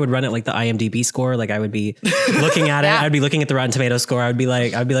 Like I would run it like the IMDb score. Like I would be looking at it. I'd be looking at the Rotten Tomatoes score. I'd be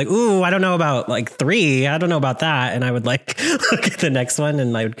like, ooh, I don't know about like 3. I don't know about that. And I would like look at the next one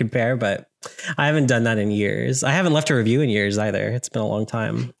and I would compare, but I haven't done that in years. I haven't left a review in years either. It's been a long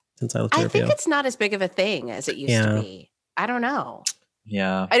time since I left a review. I think it's not as big of a thing as it used to be. I don't know.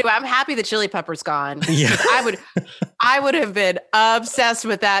 Yeah. Anyway, I'm happy the Chili Pepper's gone. Yeah. I would have been obsessed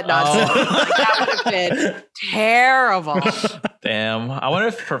with that nonsense. Like, that would have been terrible. Damn. I wonder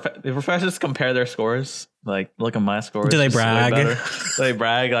if the professors compare their scores. Like, look at my scores. Do they brag? Do they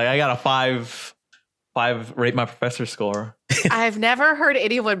brag? Like, I got a 5 Rate My Professor score. I've never heard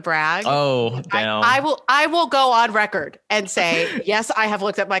anyone brag. Oh, damn. I will go on record and say, yes, I have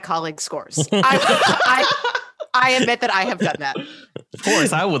looked at my colleagues' scores. I admit that I have done that. Of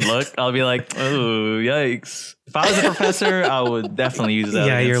course, I would look. I'll be like, oh, yikes. If I was a professor, I would definitely use that.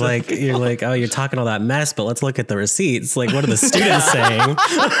 Yeah, you're like, oh, you're talking all that mess, but let's look at the receipts. Like, what are the students saying?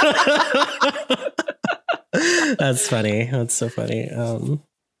 That's funny. That's so funny.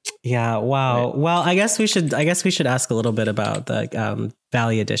 Yeah. Wow. Right. Well, I guess we should ask a little bit about the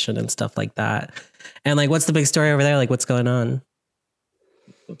Valley Edition and stuff like that. And like, what's the big story over there? Like, what's going on?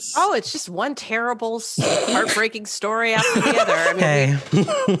 Oops. Oh, it's just one terrible, heartbreaking story after the other. I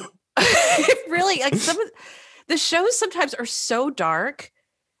mean, really, like some of the shows sometimes are so dark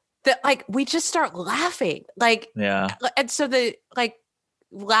that like we just start laughing. Like, yeah. And so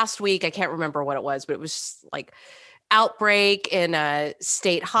last week, I can't remember what it was, but it was just, like outbreak in a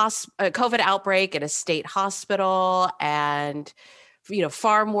state COVID outbreak in a state hospital, and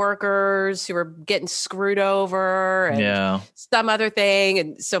farm workers who were getting screwed over and some other thing.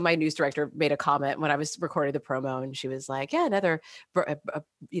 And so my news director made a comment when I was recording the promo, and she was like, yeah, another,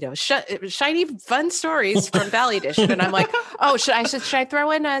 shiny, fun stories from Valley Edition. And I'm like, oh, should I throw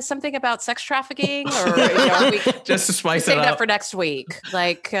in something about sex trafficking, or just to spice it up? Save that up for next week.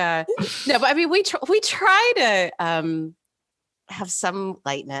 Like, no, but I mean, we try to have some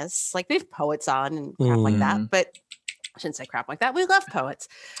lightness, like they have poets on and crap like that, but I shouldn't say crap like that. We love poets.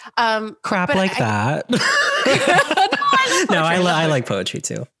 Crap like that. I like poetry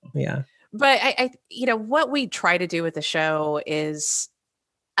too. Yeah. But I what we try to do with the show is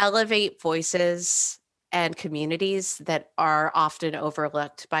elevate voices and communities that are often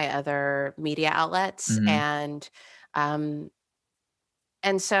overlooked by other media outlets. Mm-hmm.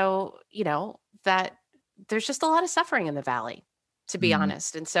 And so, that there's just a lot of suffering in the Valley, to be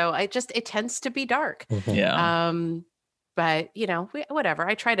honest. And so it tends to be dark. Mm-hmm. Yeah. But whatever.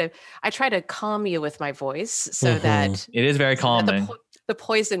 I try to calm you with my voice so that it is very calming. The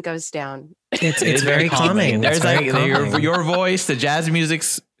poison goes down. It's very calming. There's like your voice, the jazz music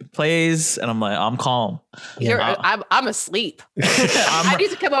plays, and I'm like, I'm calm. I'm asleep. I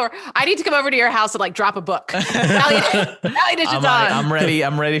need to come over. I need to come over to your house and like drop a book. Valley Edition's on. I'm ready.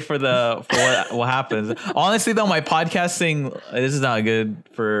 I'm ready for what happens. Honestly, though, my podcasting, this is not good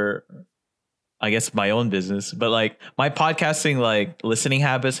for, I guess, my own business, but like my podcasting, like listening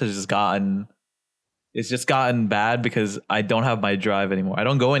habits has just gotten bad because I don't have my drive anymore. I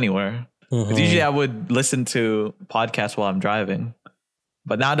don't go anywhere. Mm-hmm. Usually I would listen to podcasts while I'm driving.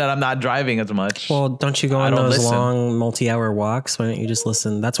 But now that I'm not driving as much. Well, don't you go on those long multi-hour walks? Why don't you just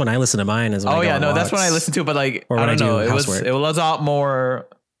listen? That's when I listen to mine. Is when I go on walks. That's when I listen to. But like, I don't know. It was a lot more.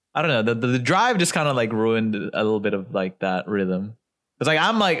 I don't know. The drive just kind of like ruined a little bit of like that rhythm. It's like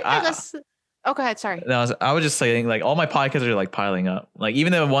I'm like. Go ahead. Sorry. I was just saying like all my podcasts are like piling up. Like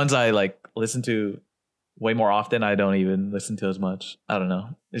even the ones I like listen to way more often, I don't even listen to as much. I don't know.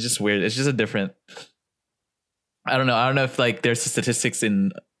 It's just weird. It's just a different. I don't know. I don't know if like there's statistics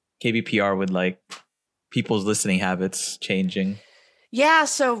in KBPR with like people's listening habits changing. Yeah.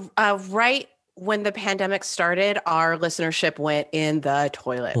 So right when the pandemic started, our listenership went in the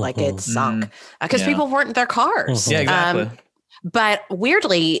toilet. Like it sunk because people weren't in their cars. Yeah, exactly. But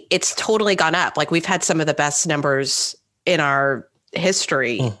weirdly, it's totally gone up. Like we've had some of the best numbers in our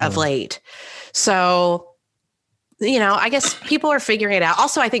history of late. So, I guess people are figuring it out.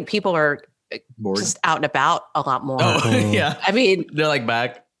 Also, I think people are bored. Just out and about a lot more. Oh, yeah. I mean, they're like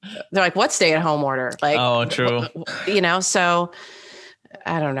back. They're like, what stay-at-home order? Like, oh, true. So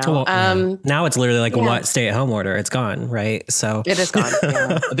I don't know. Well, now it's literally like what stay-at-home order? It's gone, right? So it is gone.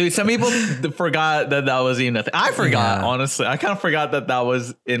 Yeah. Dude, some people forgot that was even a thing. I forgot, honestly. I kind of forgot that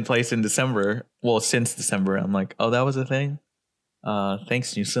was in place in December. Well, since December, I'm like, oh, that was a thing.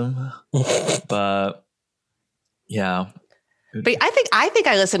 Thanks, Newsom. But yeah. But I think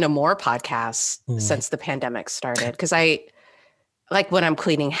I listen to more podcasts since the pandemic started because I like when I'm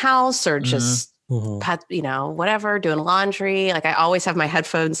cleaning house or just whatever, doing laundry. Like I always have my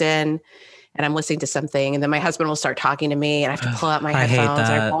headphones in and I'm listening to something, and then my husband will start talking to me, and I have to pull out my headphones.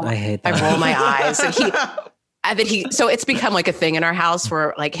 I hate that. I roll my eyes, and so it's become like a thing in our house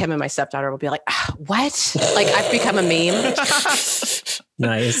where like him and my stepdaughter will be like, what? Like I've become a meme.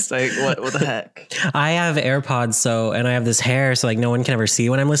 Nice. Like what the heck? I have AirPods, and I have this hair, so like no one can ever see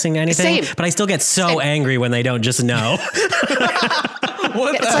when I'm listeing to anything. Same. But I still get so angry when they don't just know.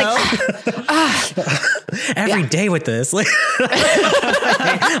 What the hell? Every day with this. Like,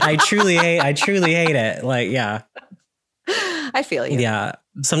 I truly hate it. Like, yeah. I feel you. Yeah.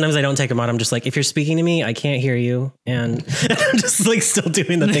 Sometimes I don't take them out. I'm just like, if you're speaking to me, I can't hear you. And I'm just like still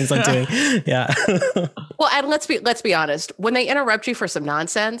doing the things I'm doing. Yeah. Well, and let's be honest. When they interrupt you for some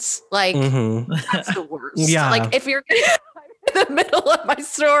nonsense, like that's the worst. Yeah. Like if you're in the middle of my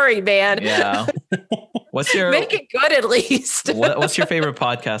story, man. Yeah. What's your make it good at least? What's your favorite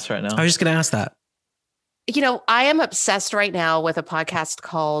podcast right now? I was just going to ask that. I am obsessed right now with a podcast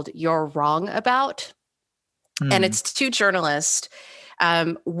called You're Wrong About. And it's two journalists.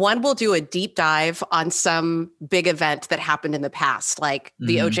 One will do a deep dive on some big event that happened in the past, like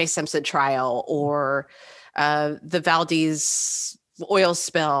the O.J. Simpson trial or the Valdez oil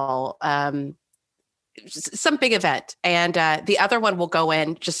spill, some big event. And the other one will go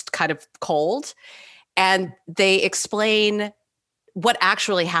in just kind of cold, and they explain what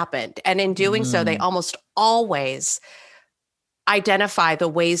actually happened. And in doing so, they almost always identify the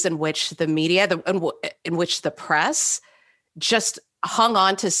ways in which the media, in which the press just hung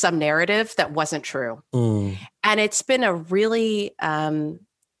on to some narrative that wasn't true. And it's been a really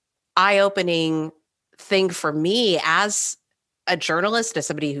eye-opening thing for me as a journalist, as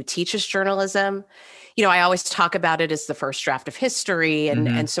somebody who teaches journalism. I always talk about it as the first draft of history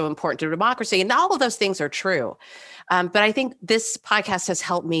and so important to democracy. And all of those things are true. But I think this podcast has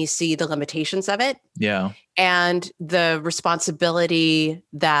helped me see the limitations of it. Yeah. And the responsibility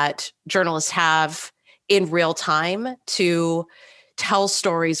that journalists have in real time to tell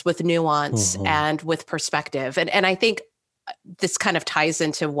stories with nuance and with perspective. And I think this kind of ties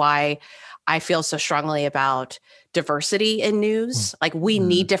into why I feel so strongly about diversity in news. Like we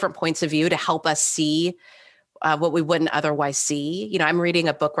need different points of view to help us see what we wouldn't otherwise see. I'm reading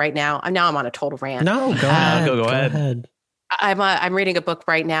a book right now. I'm on a total rant. No, go ahead. Go ahead. I'm reading a book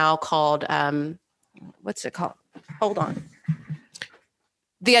right now called, what's it called? Hold on.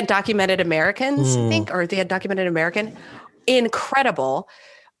 The Undocumented Americans, I think, or The Undocumented American. Incredible.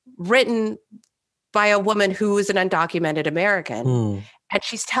 Written by a woman who is an undocumented American. And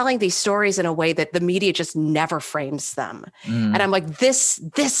she's telling these stories in a way that the media just never frames them. And I'm like,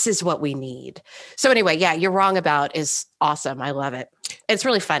 this is what we need. So anyway, yeah, You're Wrong About is awesome. I love it. It's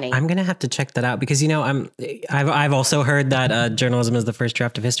really funny. I'm going to have to check that out because, I've also heard that journalism is the first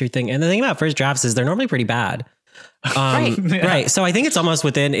draft of history thing. And the thing about first drafts is they're normally pretty bad. Right. So I think it's almost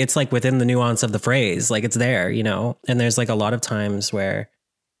within the nuance of the phrase, like it's there, and there's like a lot of times where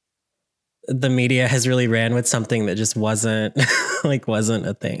the media has really ran with something that just wasn't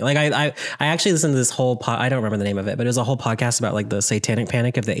a thing. Like I actually listened to this whole I don't remember the name of it, but it was a whole podcast about like the satanic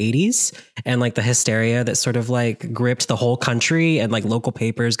panic of the 80s and like the hysteria that sort of like gripped the whole country, and like local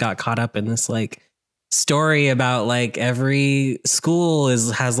papers got caught up in this like story about like every school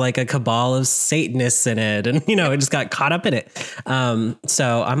has like a cabal of Satanists in it, and you know, it just got caught up in it.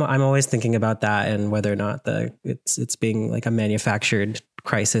 So I'm always thinking about that and whether or not it's being like a manufactured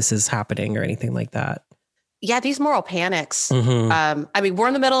crisis is happening or anything like that. Yeah, these moral panics. I mean, we're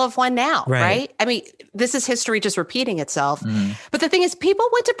in the middle of one now, right? I mean, this is history just repeating itself. But the thing is, people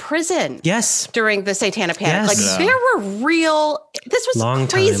went to prison. Yes. During the Satanic Panic. Like there were this was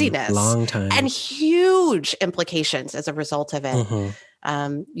craziness. Long time. And huge implications as a result of it.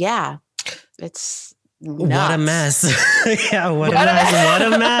 Yeah, it's nuts. What a mess. Yeah, what a mess. What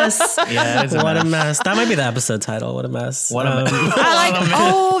a mess. Yeah, what a mess. That might be the episode title. What a mess. What a mess. I like,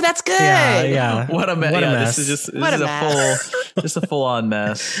 oh, that's good. Yeah. What a mess. What a yeah, mess. This is a full on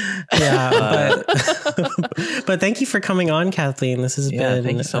mess. Yeah. But thank you for coming on, Kathleen. This has been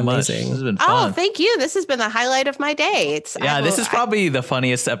thank you so amazing. much. This has been fun. Oh, thank you. This has been the highlight of my day. This is probably the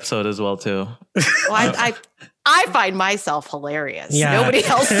funniest episode as well, too. Well, I find myself hilarious. Yeah. Nobody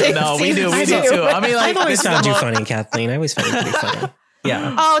else thinks. No, we do too. I mean, like, I've always found you funny, Kathleen. I always found you pretty funny.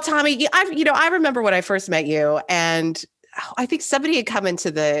 Yeah. Oh, Tommy, I remember when I first met you, and I think somebody had come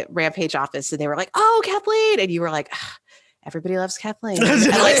into the Rampage office, and they were like, "Oh, Kathleen," and you were like, "Everybody loves Kathleen." Did I say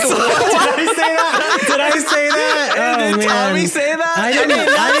that? Did I say that? Oh, Did Tommy say that? I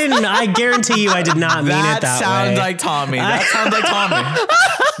didn't. I guarantee you, I did not mean it that way. That sounds like Tommy. That sounds like Tommy.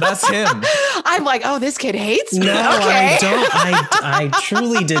 That's him. I'm like, oh, this kid hates me. No, okay. I don't. I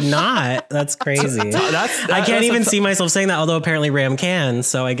truly did not. That's crazy. I can't even see myself saying that, although apparently Ram can.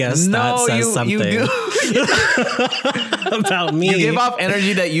 So I guess that says something about me. You give off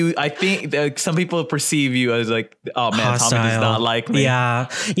energy that I think some people perceive you as like, oh man, hostile. Tommy does not like me. Yeah.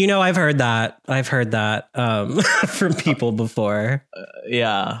 You know, I've heard that from people before.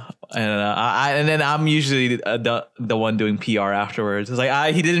 Yeah. And then I'm usually the one doing PR afterwards. It's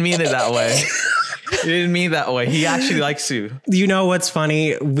like, he didn't mean it that way. He didn't mean that way. He actually likes you. You know what's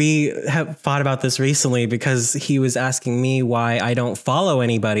funny? We have thought about this recently because he was asking me why I don't follow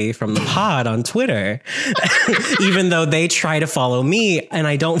anybody from the pod on Twitter, even though they try to follow me and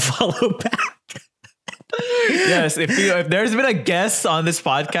I don't follow back. Yes, if there's been a guest on this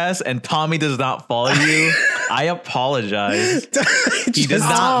podcast and Tommy does not follow you, I apologize. He does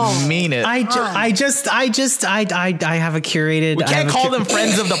not mean it. I have a curated. We can't call them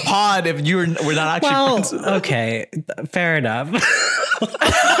friends of the pod if we're not actually friends. Okay, fair enough.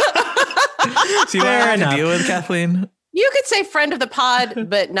 See what I have to deal with, Kathleen? You could say friend of the pod,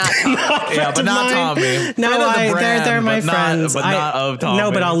 but not Tommy. Yeah, but not Tommy. No, they're my friends. But not of Tommy. No,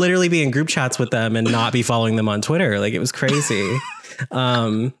 but I'll literally be in group chats with them and not be following them on Twitter. Like, it was crazy.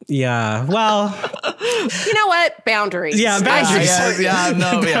 Yeah. Well, you know what? Boundaries. Yeah, boundaries.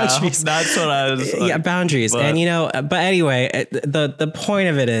 Boundaries. That's what I was. Yeah, boundaries. But, and but anyway, the point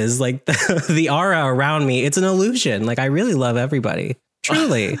of it is like the aura around me. It's an illusion. Like, I really love everybody.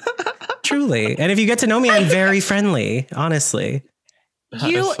 Truly. Truly. And if you get to know me, I'm very friendly, honestly.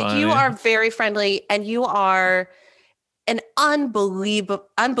 You are very friendly, and you are an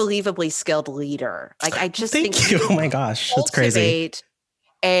unbelievably skilled leader. Like, I just think you. Oh my gosh, that's crazy.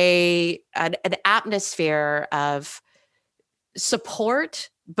 An atmosphere of support,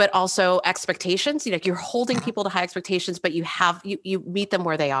 but also expectations. You know, you're holding people to high expectations, but you meet them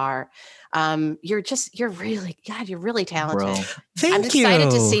where they are. You're really talented. Bro. Thank you. I'm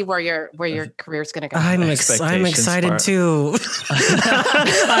excited to see where your career's going to go. I'm excited too.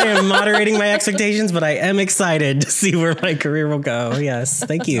 I am moderating my expectations, but I am excited to see where my career will go. Yes,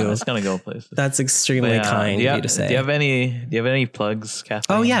 thank you. It's gonna go places. That's extremely kind of you to say. Do you have any plugs,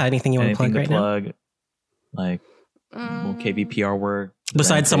 Kathleen? Oh yeah, anything you want to plug right now? Like KVPR work.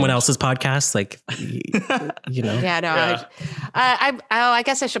 Besides someone else's podcast, like, you know. Yeah, no. Yeah. I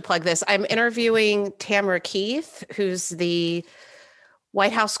guess I should plug this. I'm interviewing Tamara Keith, who's the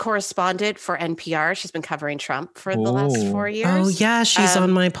White House correspondent for NPR. She's been covering Trump for the last 4 years. Oh, yeah. She's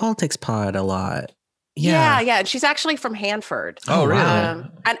on my politics pod a lot. Yeah. And she's actually from Hanford. Oh, really?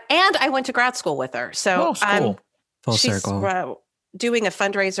 And I went to grad school with her. So cool. Full she's circle. Doing a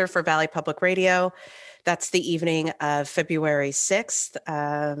fundraiser for Valley Public Radio. That's the evening of February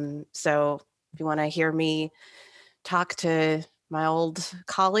 6th. So if you want to hear me talk to my old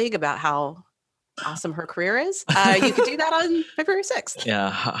colleague about how awesome her career is, you can do that on February 6th. Yeah,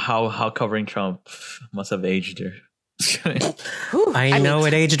 how covering Trump must have aged her. I know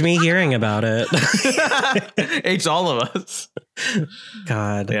it aged me hearing about it. Aged all of us.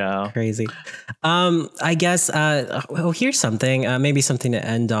 God, yeah, crazy. I guess. Here's something. Maybe something to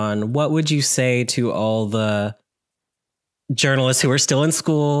end on. What would you say to all the journalists who are still in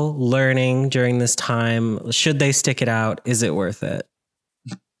school, learning during this time? Should they stick it out? Is it worth it?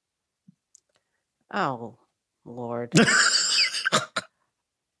 Oh, Lord.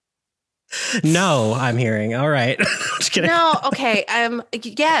 No, I'm hearing. All right. Just kidding. No, okay.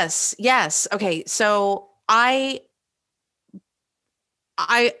 Yes. Okay. So I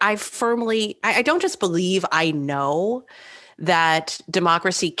firmly, I don't just believe, I know that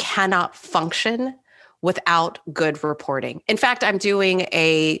democracy cannot function without good reporting. In fact, I'm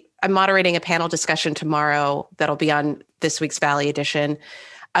moderating a panel discussion tomorrow that'll be on this week's Valley Edition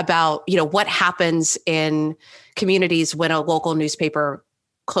about, what happens in communities when a local newspaper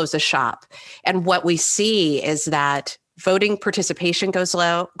closes shop. And what we see is that voting participation goes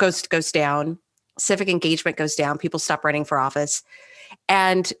down, civic engagement goes down, people stop running for office,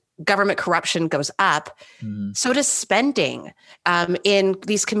 and government corruption goes up. So does spending in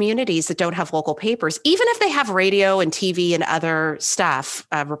these communities that don't have local papers. Even if they have radio and TV and other stuff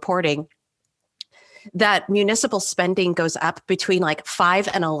reporting, that municipal spending goes up between like 5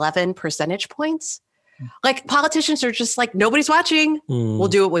 and 11 percentage points. Like politicians are just like, nobody's watching. We'll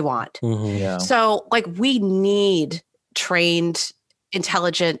do what we want. Yeah. So like we need trained,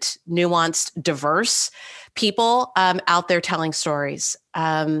 intelligent, nuanced, diverse people out there telling stories.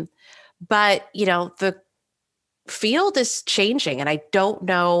 But, the field is changing, and I don't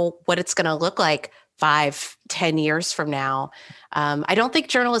know what it's going to look like 5-10 years from now. I don't think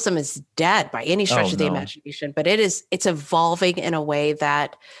journalism is dead by any stretch of the imagination, but it's evolving in a way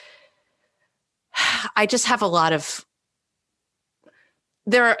that I just have a lot of,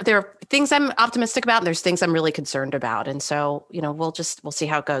 there are things I'm optimistic about, and there's things I'm really concerned about. And so, we'll see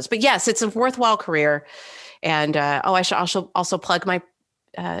how it goes. But yes, it's a worthwhile career. And, I should also plug my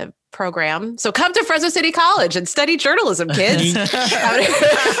program. So come to Fresno City College and study journalism, kids.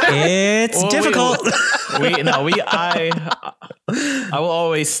 It's difficult. I will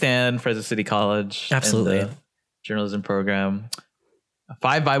always stand Fresno City College. Absolutely. And the journalism program.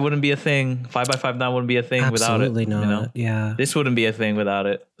 5x wouldn't be a thing. 5x59 wouldn't be a thing without it. Absolutely not. Yeah. This wouldn't be a thing without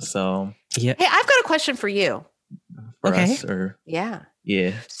it. So yeah. Hey, I've got a question for you. For us, or yeah.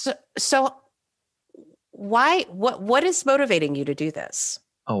 So why? What is motivating you to do this?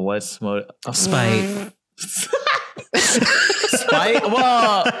 Spite. Spite.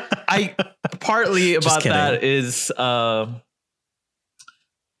 Well, I partly about that is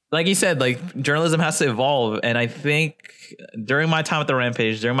like you said, like journalism has to evolve, and I think during my time at the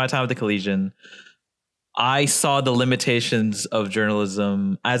Rampage, during my time at the Collegian, I saw the limitations of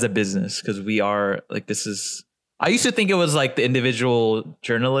journalism as a business, because we are like, I used to think it was like the individual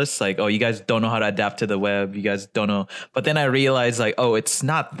journalists, like, oh, you guys don't know how to adapt to the web. You guys don't know. But then I realized like, oh, it's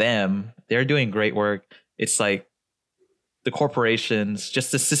not them. They're doing great work. It's like the corporations,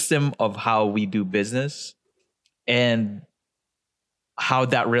 just the system of how we do business and how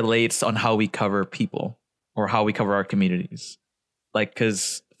that relates on how we cover people or how we cover our communities. Like,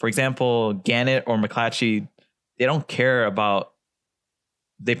 because, for example, Gannett or McClatchy, they don't care about,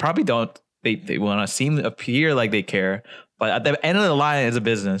 they probably don't, they want to appear like they care, but at the end of the line, it's a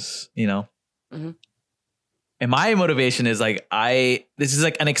business, Mm-hmm. And my motivation is like, this is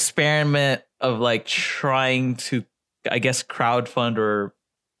like an experiment of like trying to, I guess, crowdfund or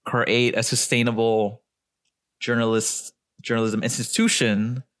create a sustainable journalism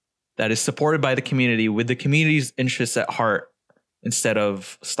institution that is supported by the community with the community's interests at heart, instead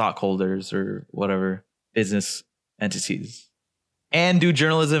of stockholders or whatever business entities. And do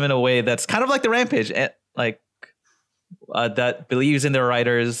journalism in a way that's kind of like the Rampage, like that believes in their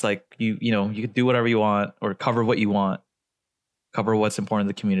writers. Like you can do whatever you want or cover what you want, cover what's important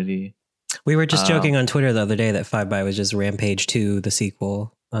to the community. We were just joking on Twitter the other day that 5x was just Rampage 2, the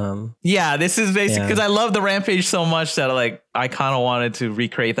sequel. Yeah, this is basically because I love the Rampage so much that like I kind of wanted to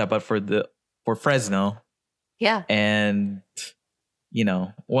recreate that, but for Fresno. Yeah, and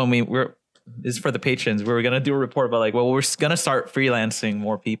when we're. This is for the patrons. We were going to do a report about like, well, we're going to start freelancing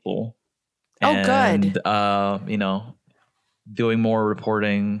more people. And, good. Doing more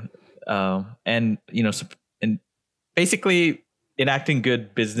reporting, and basically enacting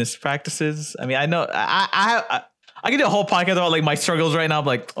good business practices. I mean, I know I can do a whole podcast about like my struggles right now. I'm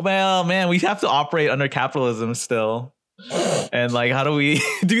like, well, man, we have to operate under capitalism still. And like, how do we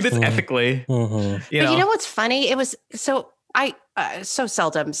do this ethically? Mm-hmm. But you know what's funny? It was I so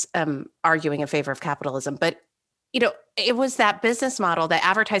seldom arguing in favor of capitalism, but it was that business model, that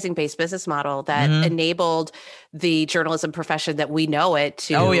advertising-based business model that enabled the journalism profession that we know it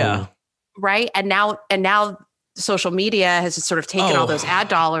to. Oh yeah, right. And now social media has sort of taken all those ad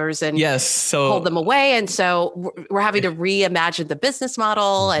dollars and pulled them away, and so we're having to reimagine the business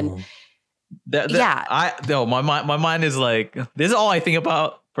model. And my mind is like, this is all I think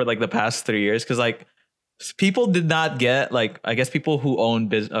about for like the past 3 years, because like people did not get, like, I guess people who own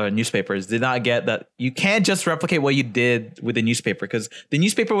newspapers did not get that you can't just replicate what you did with the newspaper, because the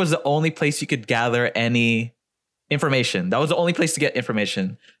newspaper was the only place you could gather any information. That was the only place to get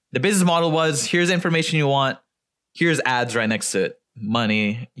information. The business model was, here's information you want, here's ads right next to it,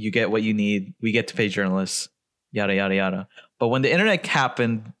 money, you get what you need, we get to pay journalists, yada yada yada. But when the internet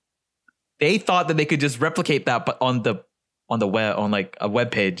happened, they thought that they could just replicate that, but on the web, on like a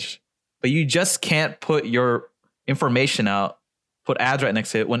web page. But you just can't put your information out, put ads right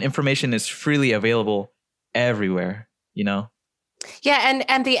next to it, when information is freely available everywhere, you know? Yeah,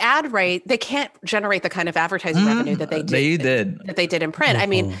 and the ad rate, they can't generate the kind of advertising revenue that they did in print. I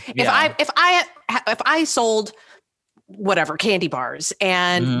mean, if I sold whatever candy bars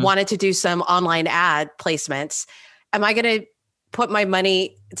and wanted to do some online ad placements, am I going to put my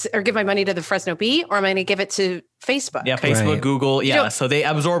money or give my money to the Fresno Bee, or am I going to give it to Facebook? Yeah, Facebook, right. Google. Yeah. So they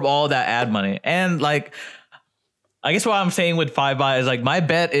absorb all that ad money. And like, I guess what I'm saying with 5by is like, my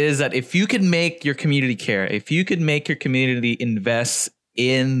bet is that if you can make your community care, if you could make your community invest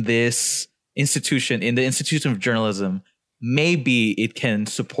in this institution, in the institution of journalism, maybe it can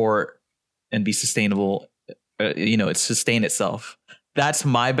support and be sustainable. It sustain itself. That's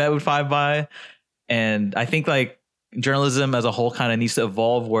my bet with 5by. And I think like journalism as a whole kind of needs to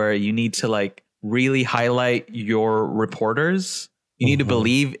evolve, where you need to like really highlight your reporters. You need to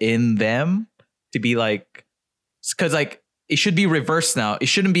believe in them to be like, because like it should be reversed now. It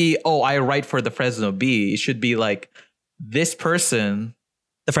shouldn't be, oh, I write for the Fresno Bee. It should be like, this person,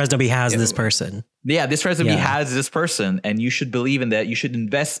 the Fresno Bee has this person. Yeah, this Fresno Bee has this person, and you should believe in that. You should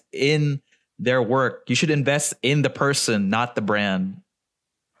invest in their work. You should invest in the person, not the brand.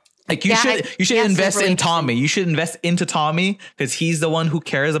 Like you should invest in Tommy. You should invest into Tommy because he's the one who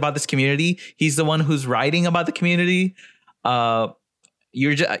cares about this community. He's the one who's writing about the community.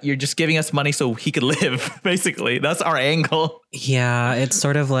 You're just giving us money so he could live. Basically, that's our angle. Yeah, it's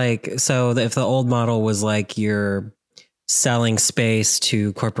sort of like, so if the old model was like you're selling space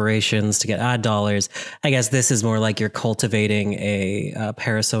to corporations to get ad dollars, I guess this is more like you're cultivating a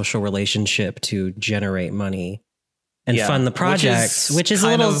parasocial relationship to generate money and fund the projects, which is a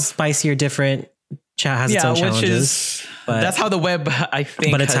little spicier, different. Chat has its own challenges. But that's how the web, I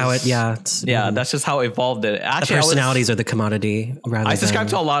think. But it's how it, that's just how it evolved it. Actually, the personalities are the commodity. I subscribe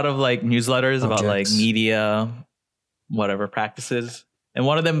to a lot of like newsletters about like media, whatever practices, and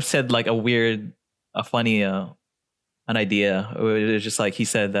one of them said like a funny, an idea. It was just like, he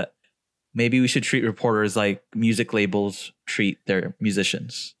said that maybe we should treat reporters like music labels treat their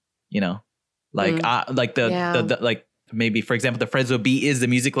musicians. You know, like like maybe for example, the Fresno Bee is the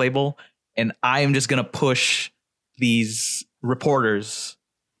music label. And I am just going to push these reporters,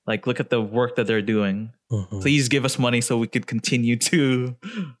 like, look at the work that they're doing. Please give us money so we could continue to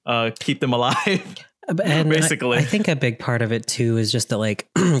keep them alive. And basically, I think a big part of it, too, is just that, like,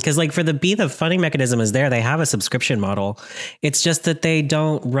 because like for the Bee, the funding mechanism is there. They have a subscription model. It's just that they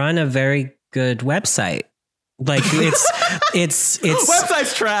don't run a very good website. Like it's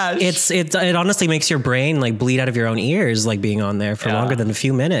website's trash. It honestly makes your brain like bleed out of your own ears, like being on there for longer than a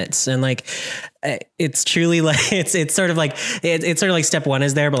few minutes. And like, it's truly like, it's sort of like, it's sort of like step one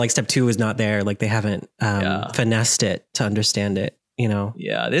is there, but like step two is not there. Like they haven't finessed it to understand it, you know?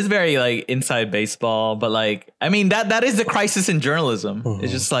 Yeah. This is very like inside baseball, but like, I mean, that is the crisis in journalism.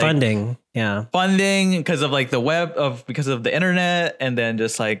 It's just like funding because of like the web because of the internet. And then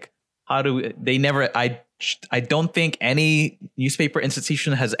just like, I don't think any newspaper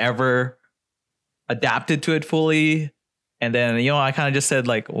institution has ever adapted to it fully. And then, I kind of just said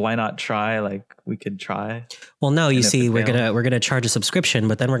like, why not try? Like we could try. Well, no, you see, we're going to charge a subscription,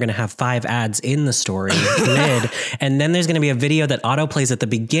 but then we're going to have 5 ads in the story mid. And then there's going to be a video that auto plays at the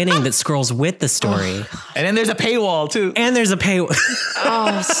beginning that scrolls with the story. And then there's a paywall too. And there's a paywall.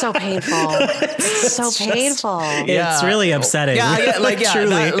 Oh, so painful. So painful. It's really upsetting.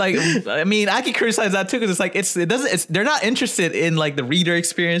 Truly. I mean, I can criticize that too. Cause it's like, they're not interested in like the reader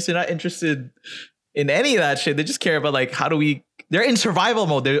experience. They're not interested in any of that shit. They just care about like, they're in survival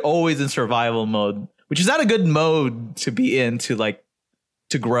mode. They're always in survival mode, which is not a good mode to be in to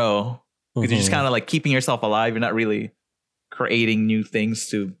grow. Because you're just kind of like keeping yourself alive. You're not really creating new things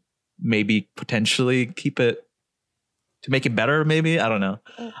to maybe potentially to make it better. Maybe. I don't know.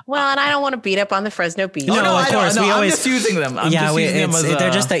 Well, and I don't want to beat up on the Fresno Bee. No, of course. I'm just using them.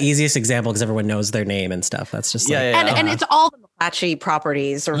 They're just the easiest example because everyone knows their name and stuff. That's just and it's all the McClatchy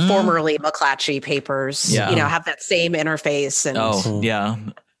properties or formerly McClatchy papers, have that same interface.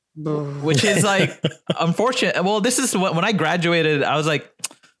 And which is like unfortunate. Well, this is when I graduated, I was like,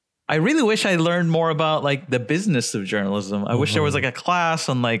 I really wish I learned more about like the business of journalism. I wish there was like a class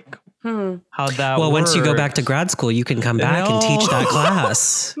on like how that Well, works. once you go back to grad school, you can come back and teach that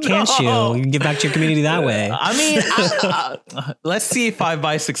class, can't you? You can give back to your community that way. I mean, let's see if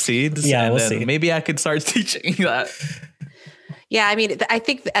 5 succeeds. Yeah, and we'll then see. Maybe I could start teaching that. Yeah, I mean, I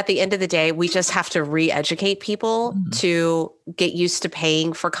think at the end of the day, we just have to re-educate people to get used to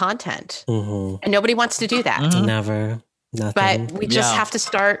paying for content. And nobody wants to do that. Never. Nothing. But we just have to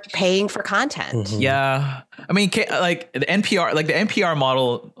start paying for content. Yeah. I mean, like the NPR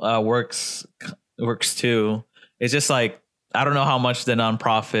model works too. It's just like, I don't know how much the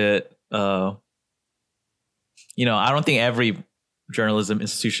nonprofit, I don't think every journalism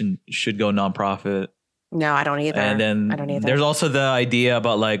institution should go nonprofit. No, I don't either. And then I don't either. There's also the idea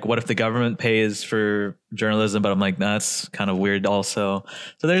about like, what if the government pays for journalism? But I'm like, that's kind of weird also.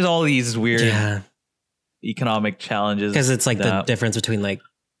 So there's all these weird economic challenges. Because it's like the difference between like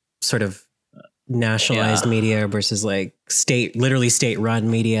sort of nationalized media versus like literally state run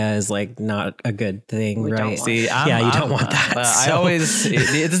media is like not a good thing, right? See, you don't want that. I always,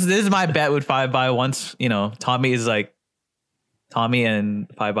 this is my bet with 5 by once, Tommy and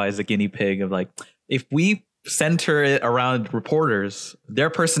 5 by is the guinea pig of like, if we center it around reporters, their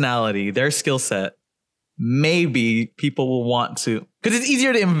personality, their skill set, maybe people will want to, because it's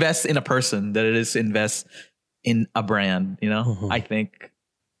easier to invest in a person than it is to invest in a brand, I think.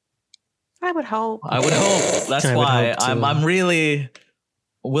 I would hope. That's why I'm really,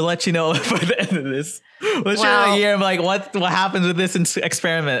 we'll let you know by the end of this. We'll share a year. I'm like, what happens with this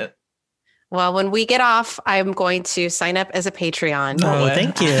experiment? Well, when we get off, I'm going to sign up as a Patreon. Oh,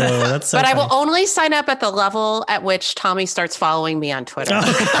 thank you. That's so but funny. I will only sign up at the level at which Tommy starts following me on Twitter.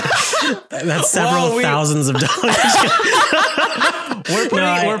 That's several thousands of dollars. We're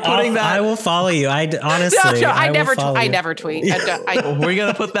putting that. I will follow you. I never tweet. We're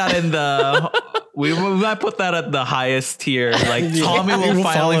gonna put that in the. We might put that at the highest tier. Like Tommy will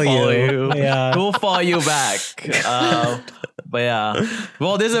finally follow you. Yeah, we'll follow you back. But yeah,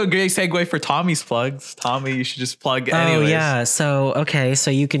 well, this is a great segue for Tommy's plugs. Tommy, you should just plug anyways. Oh yeah, so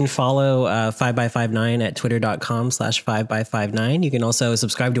you can follow 5by59 at twitter.com/5by59. You can also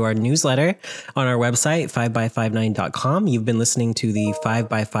subscribe to our newsletter on our website, 5by59.com. You've been listening to the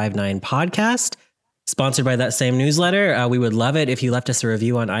 5by59 podcast, sponsored by that same newsletter. We would love it if you left us a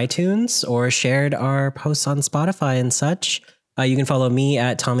review on iTunes or shared our posts on Spotify and such. You can follow me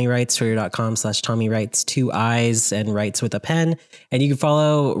at TommyWrites, twitter.com/TommyWrites, 2 I's and writes with a pen. And you can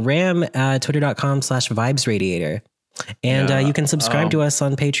follow Ram at twitter.com/vibesradiator. And you can subscribe to us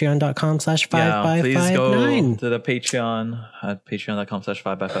on patreon.com/5by59. Please go to the Patreon at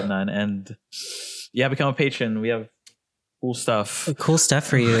patreon.com/5by59 and become a patron. We have cool stuff. Cool stuff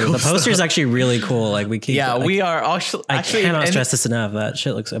for you. The poster is actually really cool. Like we keep. Yeah, we are actually. I cannot stress this enough. That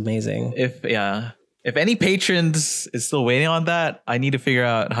shit looks amazing. If any patrons is still waiting on that, I need to figure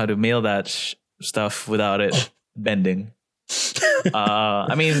out how to mail that stuff without it bending.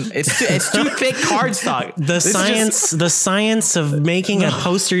 I mean, it's too thick cardstock. The science of making a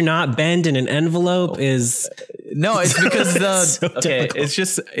poster not bend in an envelope is it's because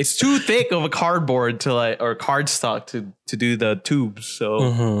it's too thick of a cardboard or cardstock to do the tubes. So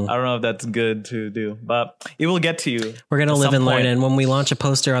I don't know if that's good to do, but it will get to you. We're gonna live and learn, and when we launch a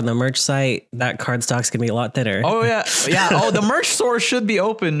poster on the merch site, that cardstock's gonna be a lot thinner. Oh yeah. Oh, the merch store should be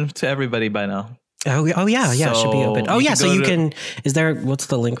open to everybody by now. Oh yeah, it should be open. Oh yeah, so you can. Is there? What's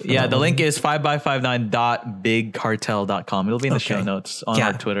the link? The link is 5by59.bigcartel.com. It'll be in the show notes on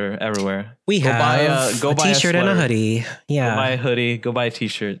our Twitter everywhere. We have a t-shirt and a hoodie. Yeah, go buy a hoodie. Go buy a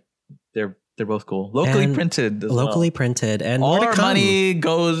t-shirt. They're both cool. Locally printed. And all our money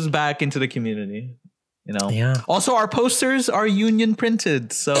goes back into the community. Yeah. Also, our posters are union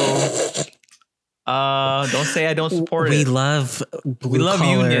printed. So. Don't say I don't support it. We love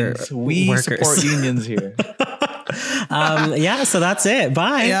unions. We workers. Support unions here. So that's it.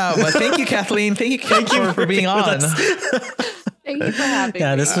 Bye. Yeah, but thank you, Kathleen. Thank you for being on. Thank you for having me.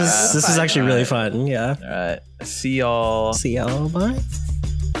 Yeah, this was actually really fun. Yeah. All right. See y'all. Bye.